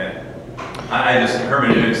 Okay.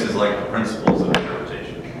 Hermeneutics is like the principles of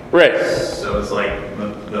interpretation. Right. So it's like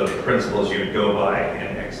the principles you would go by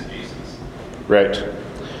in exegesis. Right.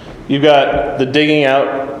 You've got the digging out,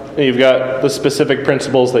 and you've got the specific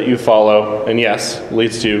principles that you follow, and yes,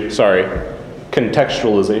 leads to,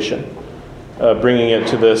 contextualization. Bringing it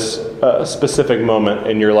to this specific moment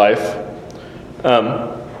in your life.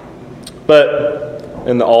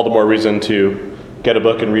 And all the more reason to get a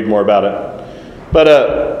book and read more about it. But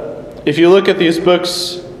if you look at these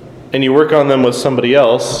books and you work on them with somebody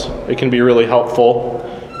else, it can be really helpful.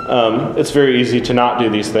 It's very easy to not do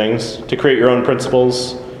these things, to create your own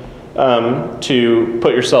principles, to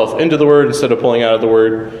put yourself into the Word instead of pulling out of the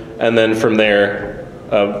Word, and then from there,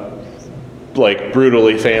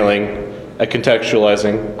 brutally failing at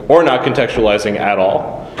contextualizing or not contextualizing at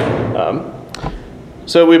all.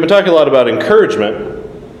 So we've been talking a lot about encouragement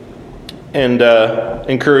and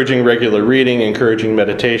encouraging regular reading, encouraging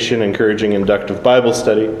meditation, encouraging inductive Bible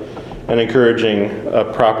study, and encouraging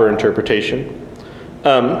proper interpretation.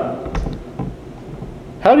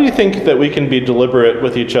 How do you think that we can be deliberate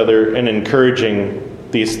with each other in encouraging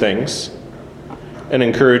these things, and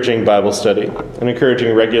encouraging Bible study, and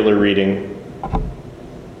encouraging regular reading?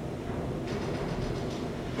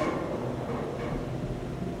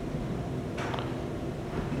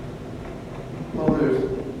 Well,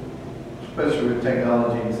 especially with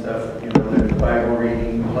technology and stuff, there's Bible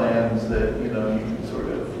reading plans that, you can sort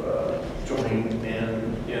of join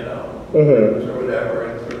in, or whatever,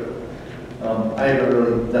 and sort of, I haven't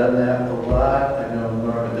really done that a lot. I know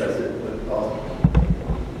Norma does it with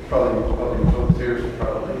probably folks here is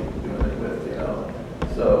probably doing it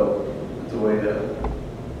with, so it's a way to,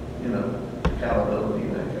 accountability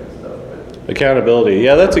and that kind of stuff. But Accountability.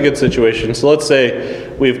 Yeah, that's a good situation. So let's say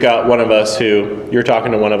we've got one of us who, you're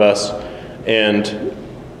talking to one of us, and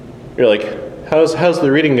you're like, how's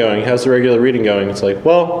the reading going? How's the regular reading going? It's like,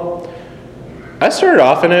 well, I started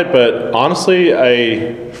off in it, but honestly,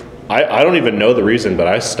 I don't even know the reason, but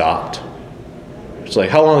I stopped. It's like,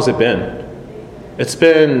 how long has it been? It's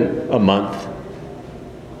been a month.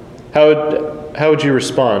 How would you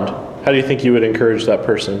respond? How do you think you would encourage that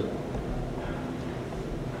person?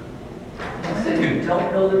 So you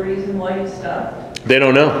don't know the reason why you stopped? They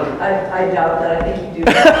don't know. I doubt that. I think you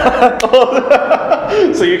do.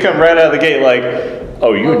 So you come right out of the gate like,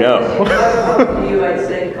 oh, you know. If I were you, I'd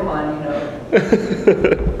say, come on,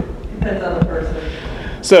 Depends on the person.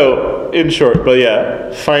 So, in short, but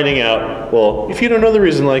yeah, finding out, well, if you don't know the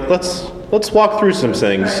reason, let's walk through some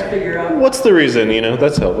things. Try to figure out. What's the reason,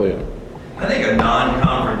 that's helpful, yeah. I think a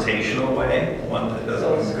non-confrontational way, one that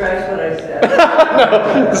So doesn't... scratch what I said.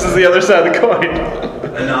 No, this is the other side of the coin.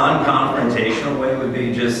 A non-confrontational way would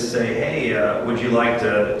be just say, hey, would you like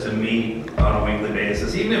to meet on a weekly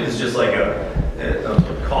basis? Even if it's just like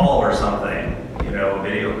a call or something, a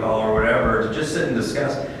video call or whatever, to just sit and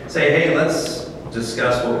discuss. Say, hey, let's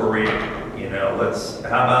discuss what we're reading.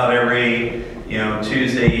 How about every,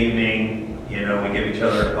 Tuesday evening, we give each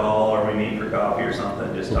other a call or we meet for coffee or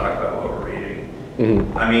something, just talk about what we're reading.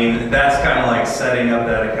 Mm-hmm. I mean, that's kind of like setting up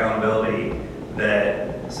that accountability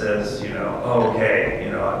that says, okay,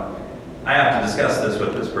 I have to discuss this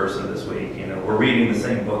with this person this week. We're reading the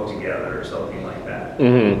same book together or something like that.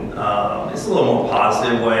 Mm-hmm. It's a little more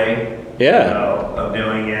positive way, Yeah. of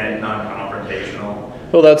doing it, non-confrontational.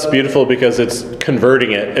 Well, that's beautiful because it's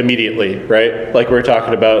converting it immediately, right? Like we were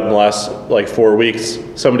talking about in the last 4 weeks.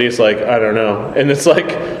 Somebody's like, I don't know. And it's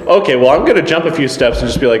like, okay, well, I'm going to jump a few steps and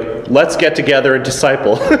just be like, let's get together and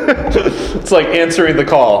disciple. It's like answering the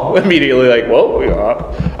call immediately, like, well,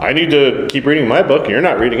 I need to keep reading my book. You're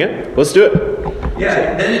not reading it. Let's do it.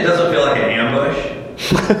 Yeah, then it doesn't feel like an ambush.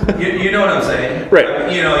 you know what I'm saying?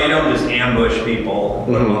 Right. You don't just ambush people,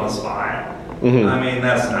 put them on the spot. Mm-hmm. I mean,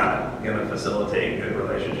 that's not going to facilitate good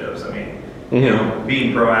relationships. I mean, Mm-hmm.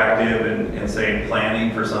 being proactive and saying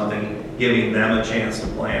planning for something, giving them a chance to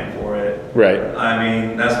plan for it. Right. I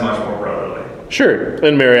mean, that's much more brotherly. Sure.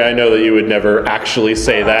 And Mary, I know that you would never actually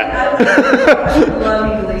say that. I would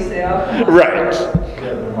lovingly say, oh, come on. Right.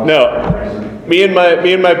 No. Me and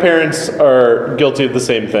my parents are guilty of the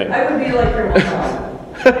same thing. I would be like your mom.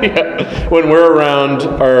 Yeah. When we're around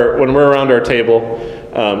our table,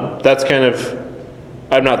 that's kind of,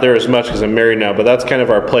 I'm not there as much because I'm married now, but that's kind of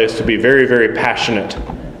our place to be very, very passionate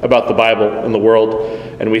about the Bible and the world.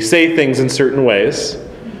 And we say things in certain ways,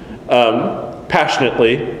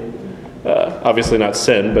 passionately, obviously not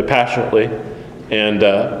sin, but passionately. And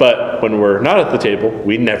but when we're not at the table,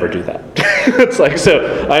 we never do that. It's like,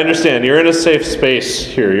 so I understand you're in a safe space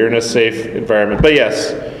here, you're in a safe environment. But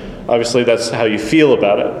yes, obviously that's how you feel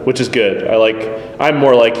about it, which is good. I'm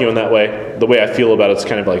more like you in that way. The way I feel about it's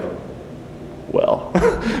kind of like, well,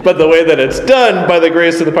 but the way that it's done by the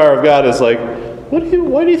grace and the power of God is like,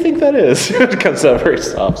 why do you think that is? It comes out very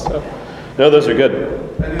soft. So, no, those are good.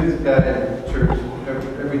 I knew this guy at church,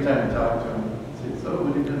 every time I talk to him, he'd say, so what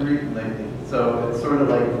have you been reading lately? So it's sort of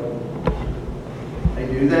like, I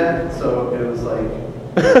knew that, so it was like,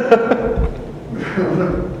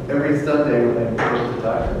 every Sunday when I go to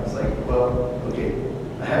talking, it's like, well, okay,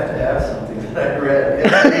 I have to have something that I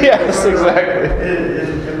read. Yes, exactly.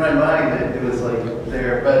 In my mind, it was like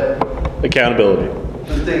there, but Accountability.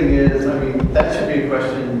 the thing is, I mean, that should be a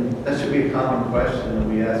question, that should be a common question that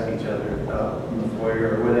we ask each other in the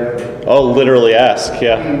foyer or whatever. Oh, literally ask, I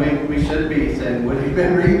yeah. mean, we should be saying, what have you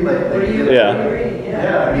been reading lately? What are you Yeah. reading?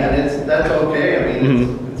 Yeah, I mean, that's okay. I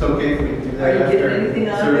mean, it's okay if we do Are that you getting after anything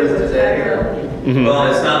out of it? service What's today. background? Mhm.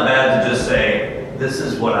 Well, it's not bad to just say, this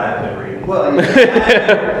is what I've been reading. Well,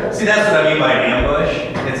 yeah. See, that's what I mean by ambush.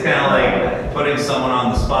 It's kind of like putting someone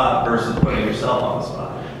on the spot versus putting yourself on the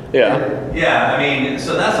spot. Yeah. Yeah, I mean,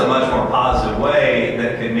 so that's a much more positive way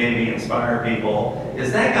that could maybe inspire people,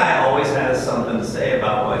 is that guy always has something to say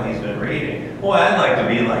about what he's been reading. Boy, I'd like to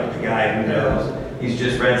be like the guy who knows he's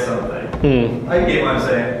just read something. Hmm. You get what I'm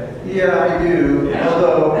saying? Yeah, I do. I'd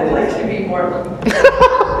Although, like to be more,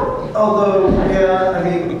 yeah, I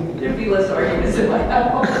mean, there'd be less arguments in my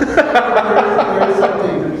house. there is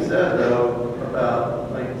something to be said though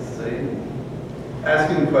about, like, say,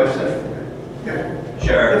 asking the question.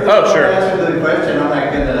 Sure. If Oh, they sure. don't answer the question, I'm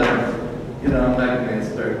not gonna, I'm not gonna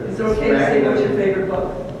start. Is it okay to say what's your favorite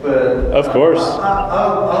book? But Of course.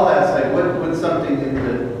 I'll ask, like, what's something in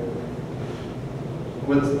the,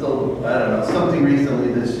 what's the, I don't know, something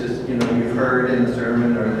recently that's just, you've heard in the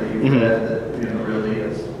sermon or that you've Mhm. read that, really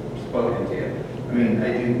has spoken to you. I mean,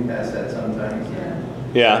 I do ask that sometimes.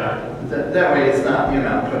 Yeah. That way it's not, you're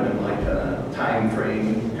not putting in like a time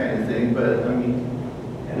frame kind of thing, but I mean,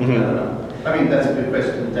 I Mhm. don't know. I mean, that's a good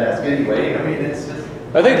question to ask anyway. I mean, it's just.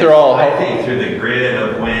 I think they're all I think through the grid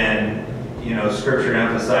of when, Scripture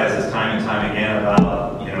emphasizes time and time again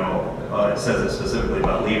about, it says it specifically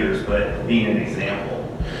about leaders, but being an example.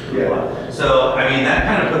 Yeah. So, I mean, that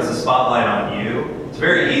kind of puts the spotlight on you. It's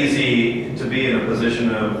very easy to be in a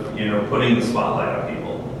position of, putting the spotlight on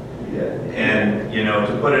people. Yeah. And,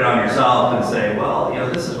 to put it on yourself and say, well,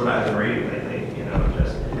 this is what I've been reading lately,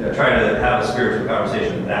 just Yeah. try to have a spiritual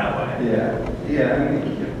conversation that way. Yeah, I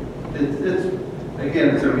mean, it's again,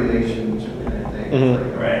 it's a relationship kind of thing. Mhm. It's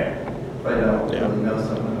like, Right. if I don't Yeah. really know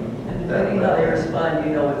someone. And that depending how they well. respond,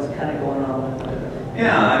 what's kind of going on with them.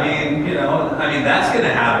 Yeah, I mean, that's going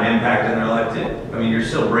to have an impact in their life too. I mean, you're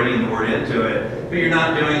still bringing the word into it, but you're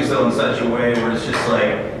not doing so in such a way where it's just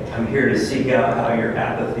like, I'm here to seek out how your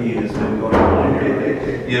apathy has been going on.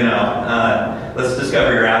 Let's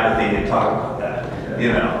discover your apathy and talk about that.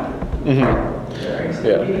 Mhm.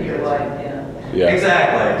 Yeah. Leading your life, Yeah.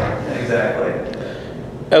 Exactly.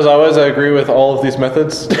 As always, I agree with all of these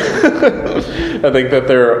methods. I think that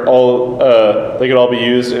they're all they could all be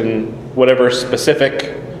used in whatever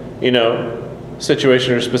specific,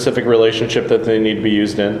 situation or specific relationship that they need to be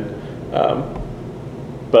used in.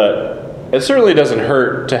 But it certainly doesn't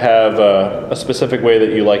hurt to have a specific way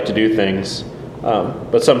that you like to do things.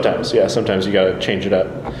 But sometimes you got to change it up.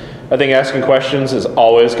 I think asking questions is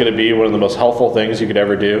always going to be one of the most helpful things you could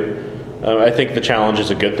ever do. I think the challenge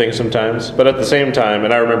is a good thing sometimes, but at the same time,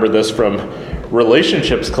 and I remember this from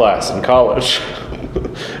relationships class in college,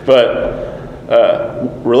 but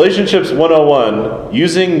relationships 101,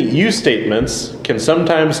 using you statements can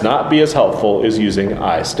sometimes not be as helpful as using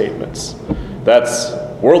I statements. That's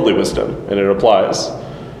worldly wisdom, and it applies.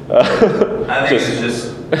 I think it's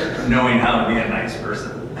just knowing how to be a nice person.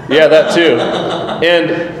 Yeah, that too.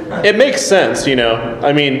 And it makes sense,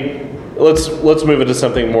 I mean, let's move into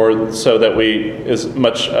something more so that is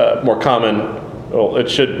much more common. Well, it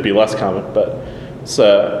should be less common, but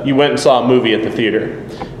you went and saw a movie at the theater.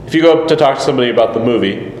 If you go up to talk to somebody about the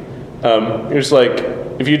movie, you're just like,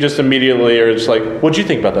 if you just immediately are just like, what'd you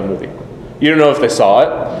think about that movie? You don't know if they saw it.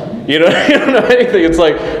 You don't know anything. It's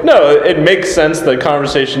like, no, it makes sense that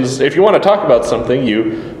conversations, if you want to talk about something,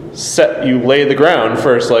 you lay the ground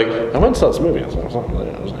first, like, I went and saw this movie.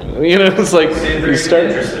 It's like, you start,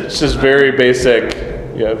 it's just very basic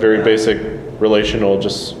relational,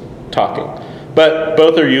 just talking. But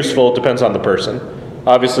both are useful, it depends on the person.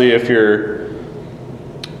 Obviously, if you're,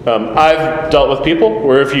 I've dealt with people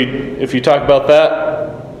where if you talk about that,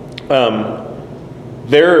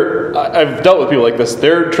 I've dealt with people like this,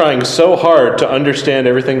 they're trying so hard to understand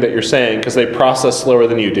everything that you're saying because they process slower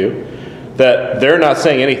than you do, that they're not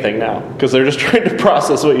saying anything now because they're just trying to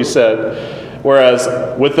process what you said. Whereas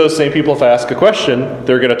with those same people, if I ask a question,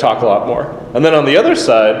 they're going to talk a lot more. And then on the other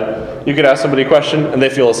side, you could ask somebody a question and they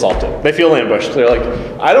feel assaulted. They feel ambushed. They're like,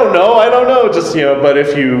 I don't know. Just, but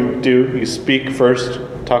if you you speak first,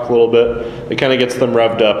 talk a little bit, it kind of gets them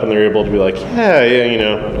revved up and they're able to be like, yeah,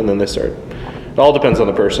 and then they start. It all depends on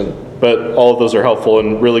the person. But all of those are helpful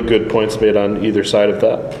and really good points made on either side of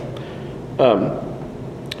that.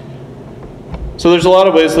 So there's a lot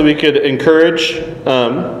of ways that we could encourage.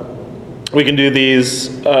 We can do these,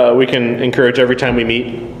 we can encourage every time we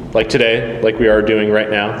meet, like today, like we are doing right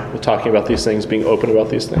now, with talking about these things, being open about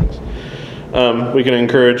these things. We can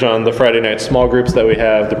encourage on the Friday night small groups that we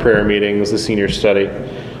have, the prayer meetings, the senior study.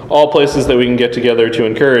 All places that we can get together to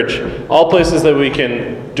encourage. All places that we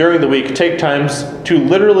can, during the week, take times to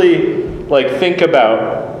literally, like, think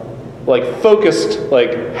about, like, focused,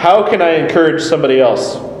 like, how can I encourage somebody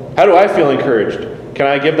else? How do I feel encouraged? Can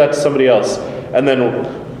I give that to somebody else? And then,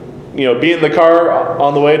 be in the car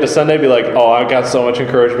on the way to Sunday, be like, oh, I got so much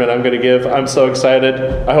encouragement I'm going to give. I'm so excited.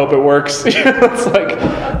 I hope it works.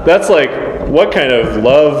 That's like, what kind of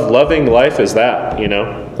loving life is that?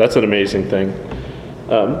 That's an amazing thing.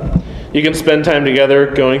 You can spend time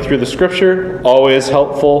together going through the Scripture, always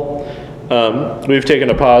helpful. We've taken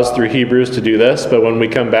a pause through Hebrews to do this, but when we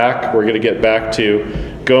come back, we're going to get back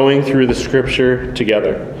to going through the Scripture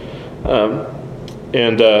together.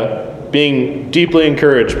 And being deeply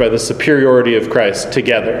encouraged by the superiority of Christ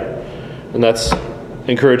together. And that's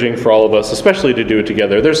encouraging for all of us, especially to do it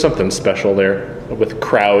together. There's something special there with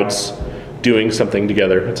crowds doing something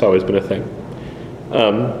together. It's always been a thing.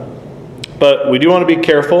 But we do want to be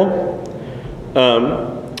careful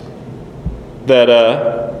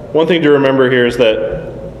that one thing to remember here is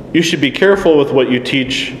that you should be careful with what you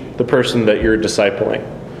teach the person that you're discipling.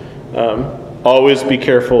 Always be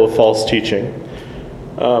careful of false teaching.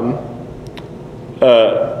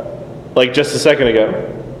 Like just a second ago,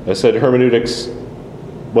 I said hermeneutics,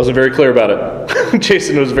 wasn't very clear about it.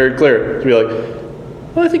 Jason was very clear to be like,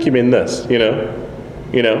 well, I think you mean this, and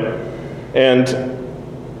you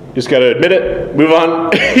just got to admit it, move on,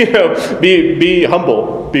 be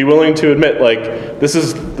humble, be willing to admit, like, this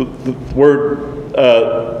is the word,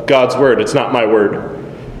 God's word, it's not my word.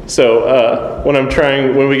 So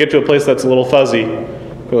when we get to a place that's a little fuzzy,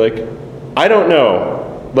 we're like, I don't know.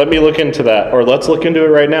 Let me look into that, or let's look into it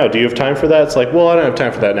right now. Do you have time for that? It's like, well, I don't have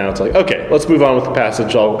time for that now. It's like, okay, let's move on with the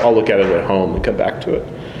passage. I'll look at it at home and come back to it.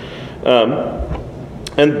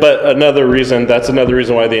 But another reason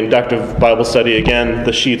why the inductive Bible study, again,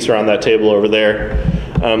 the sheets are on that table over there.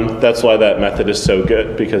 That's why that method is so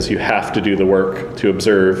good, because you have to do the work to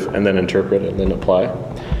observe and then interpret and then apply.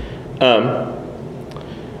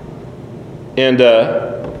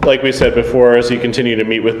 Like we said before, as you continue to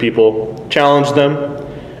meet with people, challenge them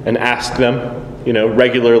and ask them,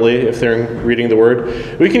 regularly if they're reading the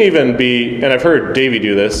Word. We can even and I've heard Davey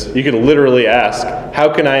do this, you can literally ask,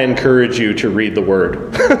 how can I encourage you to read the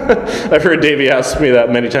Word? I've heard Davey ask me that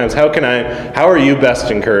many times. How are you best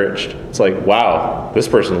encouraged? It's like, wow, this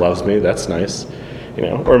person loves me, that's nice.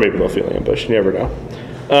 Or maybe they'll feel ambushed, you never know.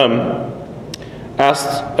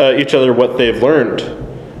 Ask each other what they've learned.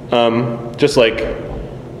 Just like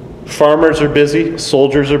farmers are busy,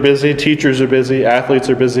 soldiers are busy, teachers are busy, athletes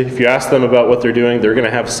are busy. If you ask them about what they're doing, they're going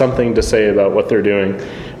to have something to say about what they're doing,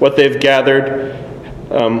 what they've gathered,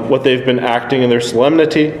 what they've been acting in their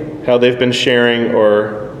solemnity, how they've been sharing,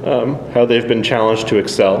 or how they've been challenged to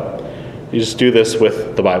excel. You just do this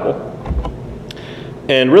with the Bible.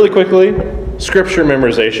 And really quickly, Scripture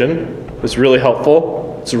memorization is really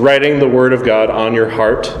helpful. It's writing the Word of God on your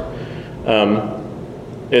heart.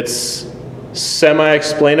 It's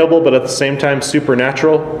semi-explainable, but at the same time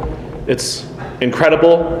supernatural. It's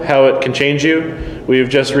incredible how it can change you. We've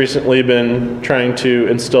just recently been trying to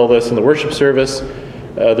instill this in the worship service.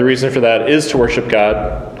 The reason for that is to worship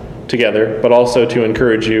God together, but also to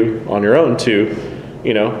encourage you on your own to,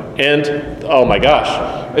 and oh my gosh,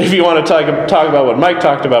 if you want to talk about what Mike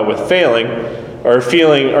talked about with failing, or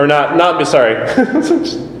feeling, or not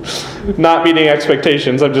meeting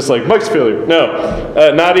expectations. I'm just like, Mike's failure. No,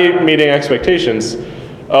 not meeting expectations.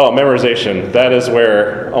 Oh, memorization. That is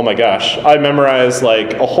where, oh my gosh, I memorize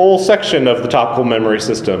like a whole section of the topical memory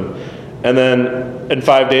system. And then in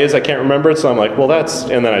 5 days, I can't remember it. So I'm like, well,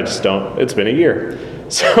 and then I just don't. It's been a year.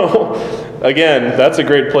 So again, that's a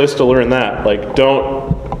great place to learn that. Like,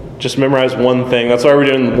 don't just memorize one thing. That's why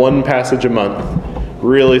we're doing one passage a month.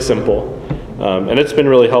 Really simple. And it's been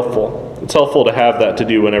really helpful. It's helpful to have that to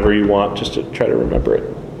do whenever you want, just to try to remember it.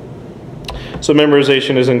 So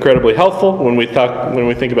memorization is incredibly helpful when we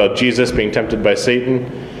think about Jesus being tempted by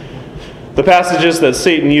Satan. The passages that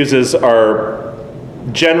Satan uses are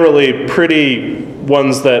generally pretty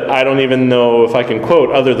ones that I don't even know if I can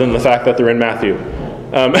quote, other than the fact that they're in Matthew.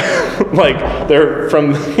 Like they're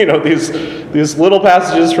from these little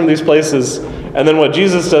passages from these places, and then what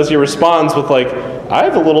Jesus does, he responds with like, I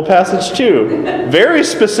have a little passage too, very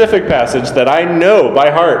specific passage that I know by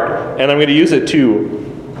heart, and I'm going to use it to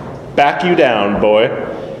back you down, boy.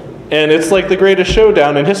 And it's like the greatest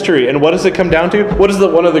showdown in history. And what does it come down to? What does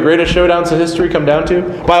one of the greatest showdowns in history come down to?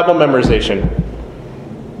 Bible memorization.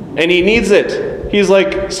 And he needs it. He's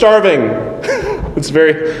like starving.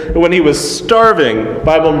 When he was starving,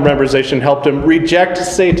 Bible memorization helped him reject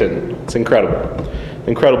Satan. It's incredible.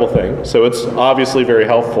 Incredible thing. So it's obviously very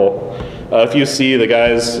helpful. If you see the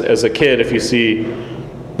guys as a kid, if you see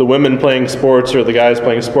the women playing sports or the guys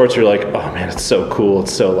playing sports, you're like, oh man, it's so cool.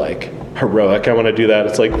 It's so like heroic. I want to do that.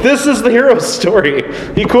 It's like, this is the hero's story.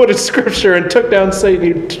 He quoted scripture and took down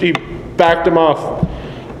Satan. He backed him off.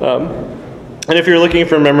 And if you're looking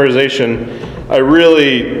for memorization,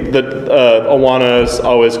 Awana is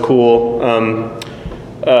always cool.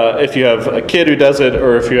 If you have a kid who does it,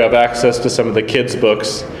 or if you have access to some of the kids'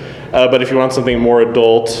 books. But if you want something more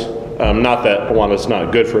adult, not that Awana is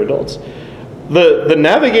not good for adults. The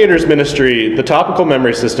Navigator's Ministry, the topical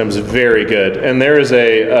memory system is very good. And there is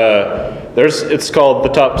it's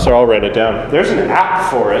called I'll write it down. There's an app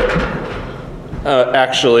for it,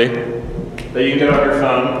 actually, that you can get on your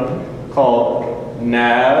phone called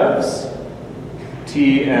NAVS.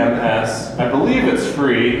 TMS. I believe it's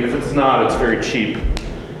free. If it's not, it's very cheap.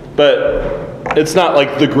 But it's not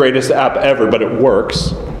like the greatest app ever, but it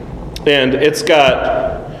works. And it's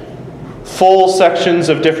got full sections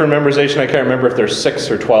of different memorization. I can't remember if there's 6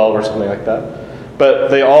 or 12 or something like that. But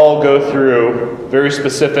they all go through very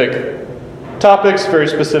specific topics, very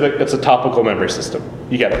specific. It's a topical memory system.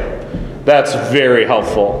 You get it. That's very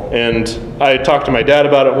helpful. And I talked to my dad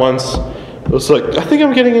about it once. I was like, I think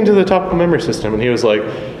I'm getting into the topical memory system. And he was like,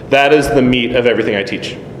 that is the meat of everything I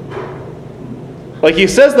teach. Like, he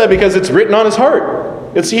says that because it's written on his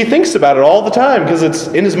heart. He thinks about it all the time because it's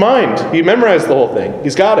in his mind. He memorized the whole thing.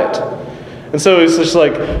 He's got it. And so it's just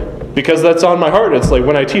like, because that's on my heart, it's like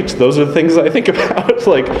when I teach, those are the things I think about.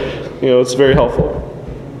 Like, it's very helpful.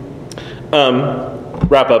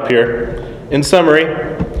 Wrap up here. In summary,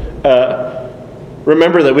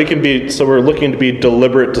 remember that we're looking to be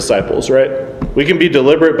deliberate disciples, right? We can be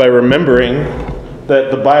deliberate by remembering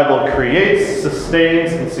that the Bible creates,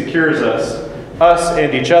 sustains, and secures us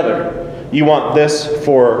and each other. You want this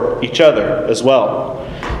for each other as well.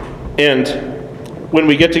 And when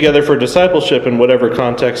we get together for discipleship in whatever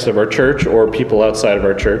context of our church or people outside of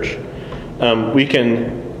our church, we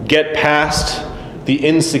can get past the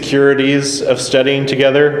insecurities of studying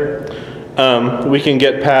together. We can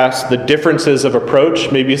get past the differences of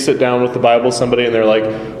approach. Maybe you sit down with the Bible, somebody, and they're like,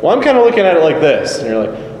 well, I'm kind of looking at it like this. And you're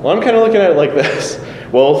like, well, I'm kind of looking at it like this.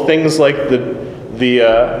 Well, things like the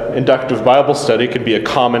inductive Bible study could be a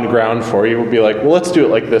common ground for you. We'll be like, well, let's do it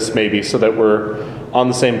like this maybe so that we're on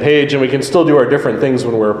the same page, and we can still do our different things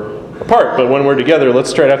when we're apart. But when we're together,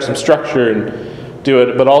 let's try to have some structure and do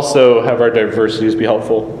it, but also have our diversities be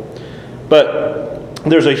helpful. But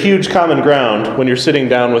there's a huge common ground when you're sitting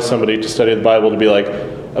down with somebody to study the Bible to be like,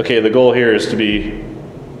 okay, the goal here is to be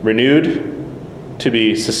renewed, to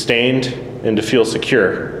be sustained, and to feel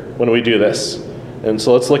secure when we do this. And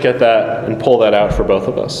so let's look at that and pull that out for both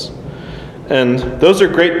of us. And those are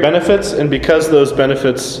great benefits, and because of those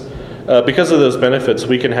benefits,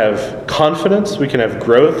 we can have confidence, we can have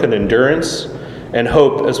growth and endurance and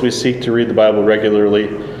hope as we seek to read the Bible regularly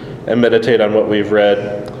and meditate on what we've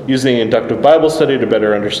read, using inductive Bible study to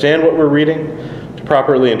better understand what we're reading, to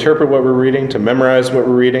properly interpret what we're reading, to memorize what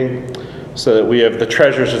we're reading, so that we have the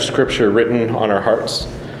treasures of Scripture written on our hearts.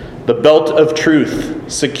 The belt of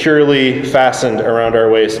truth securely fastened around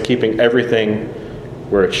our waist, keeping everything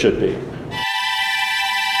where it should be.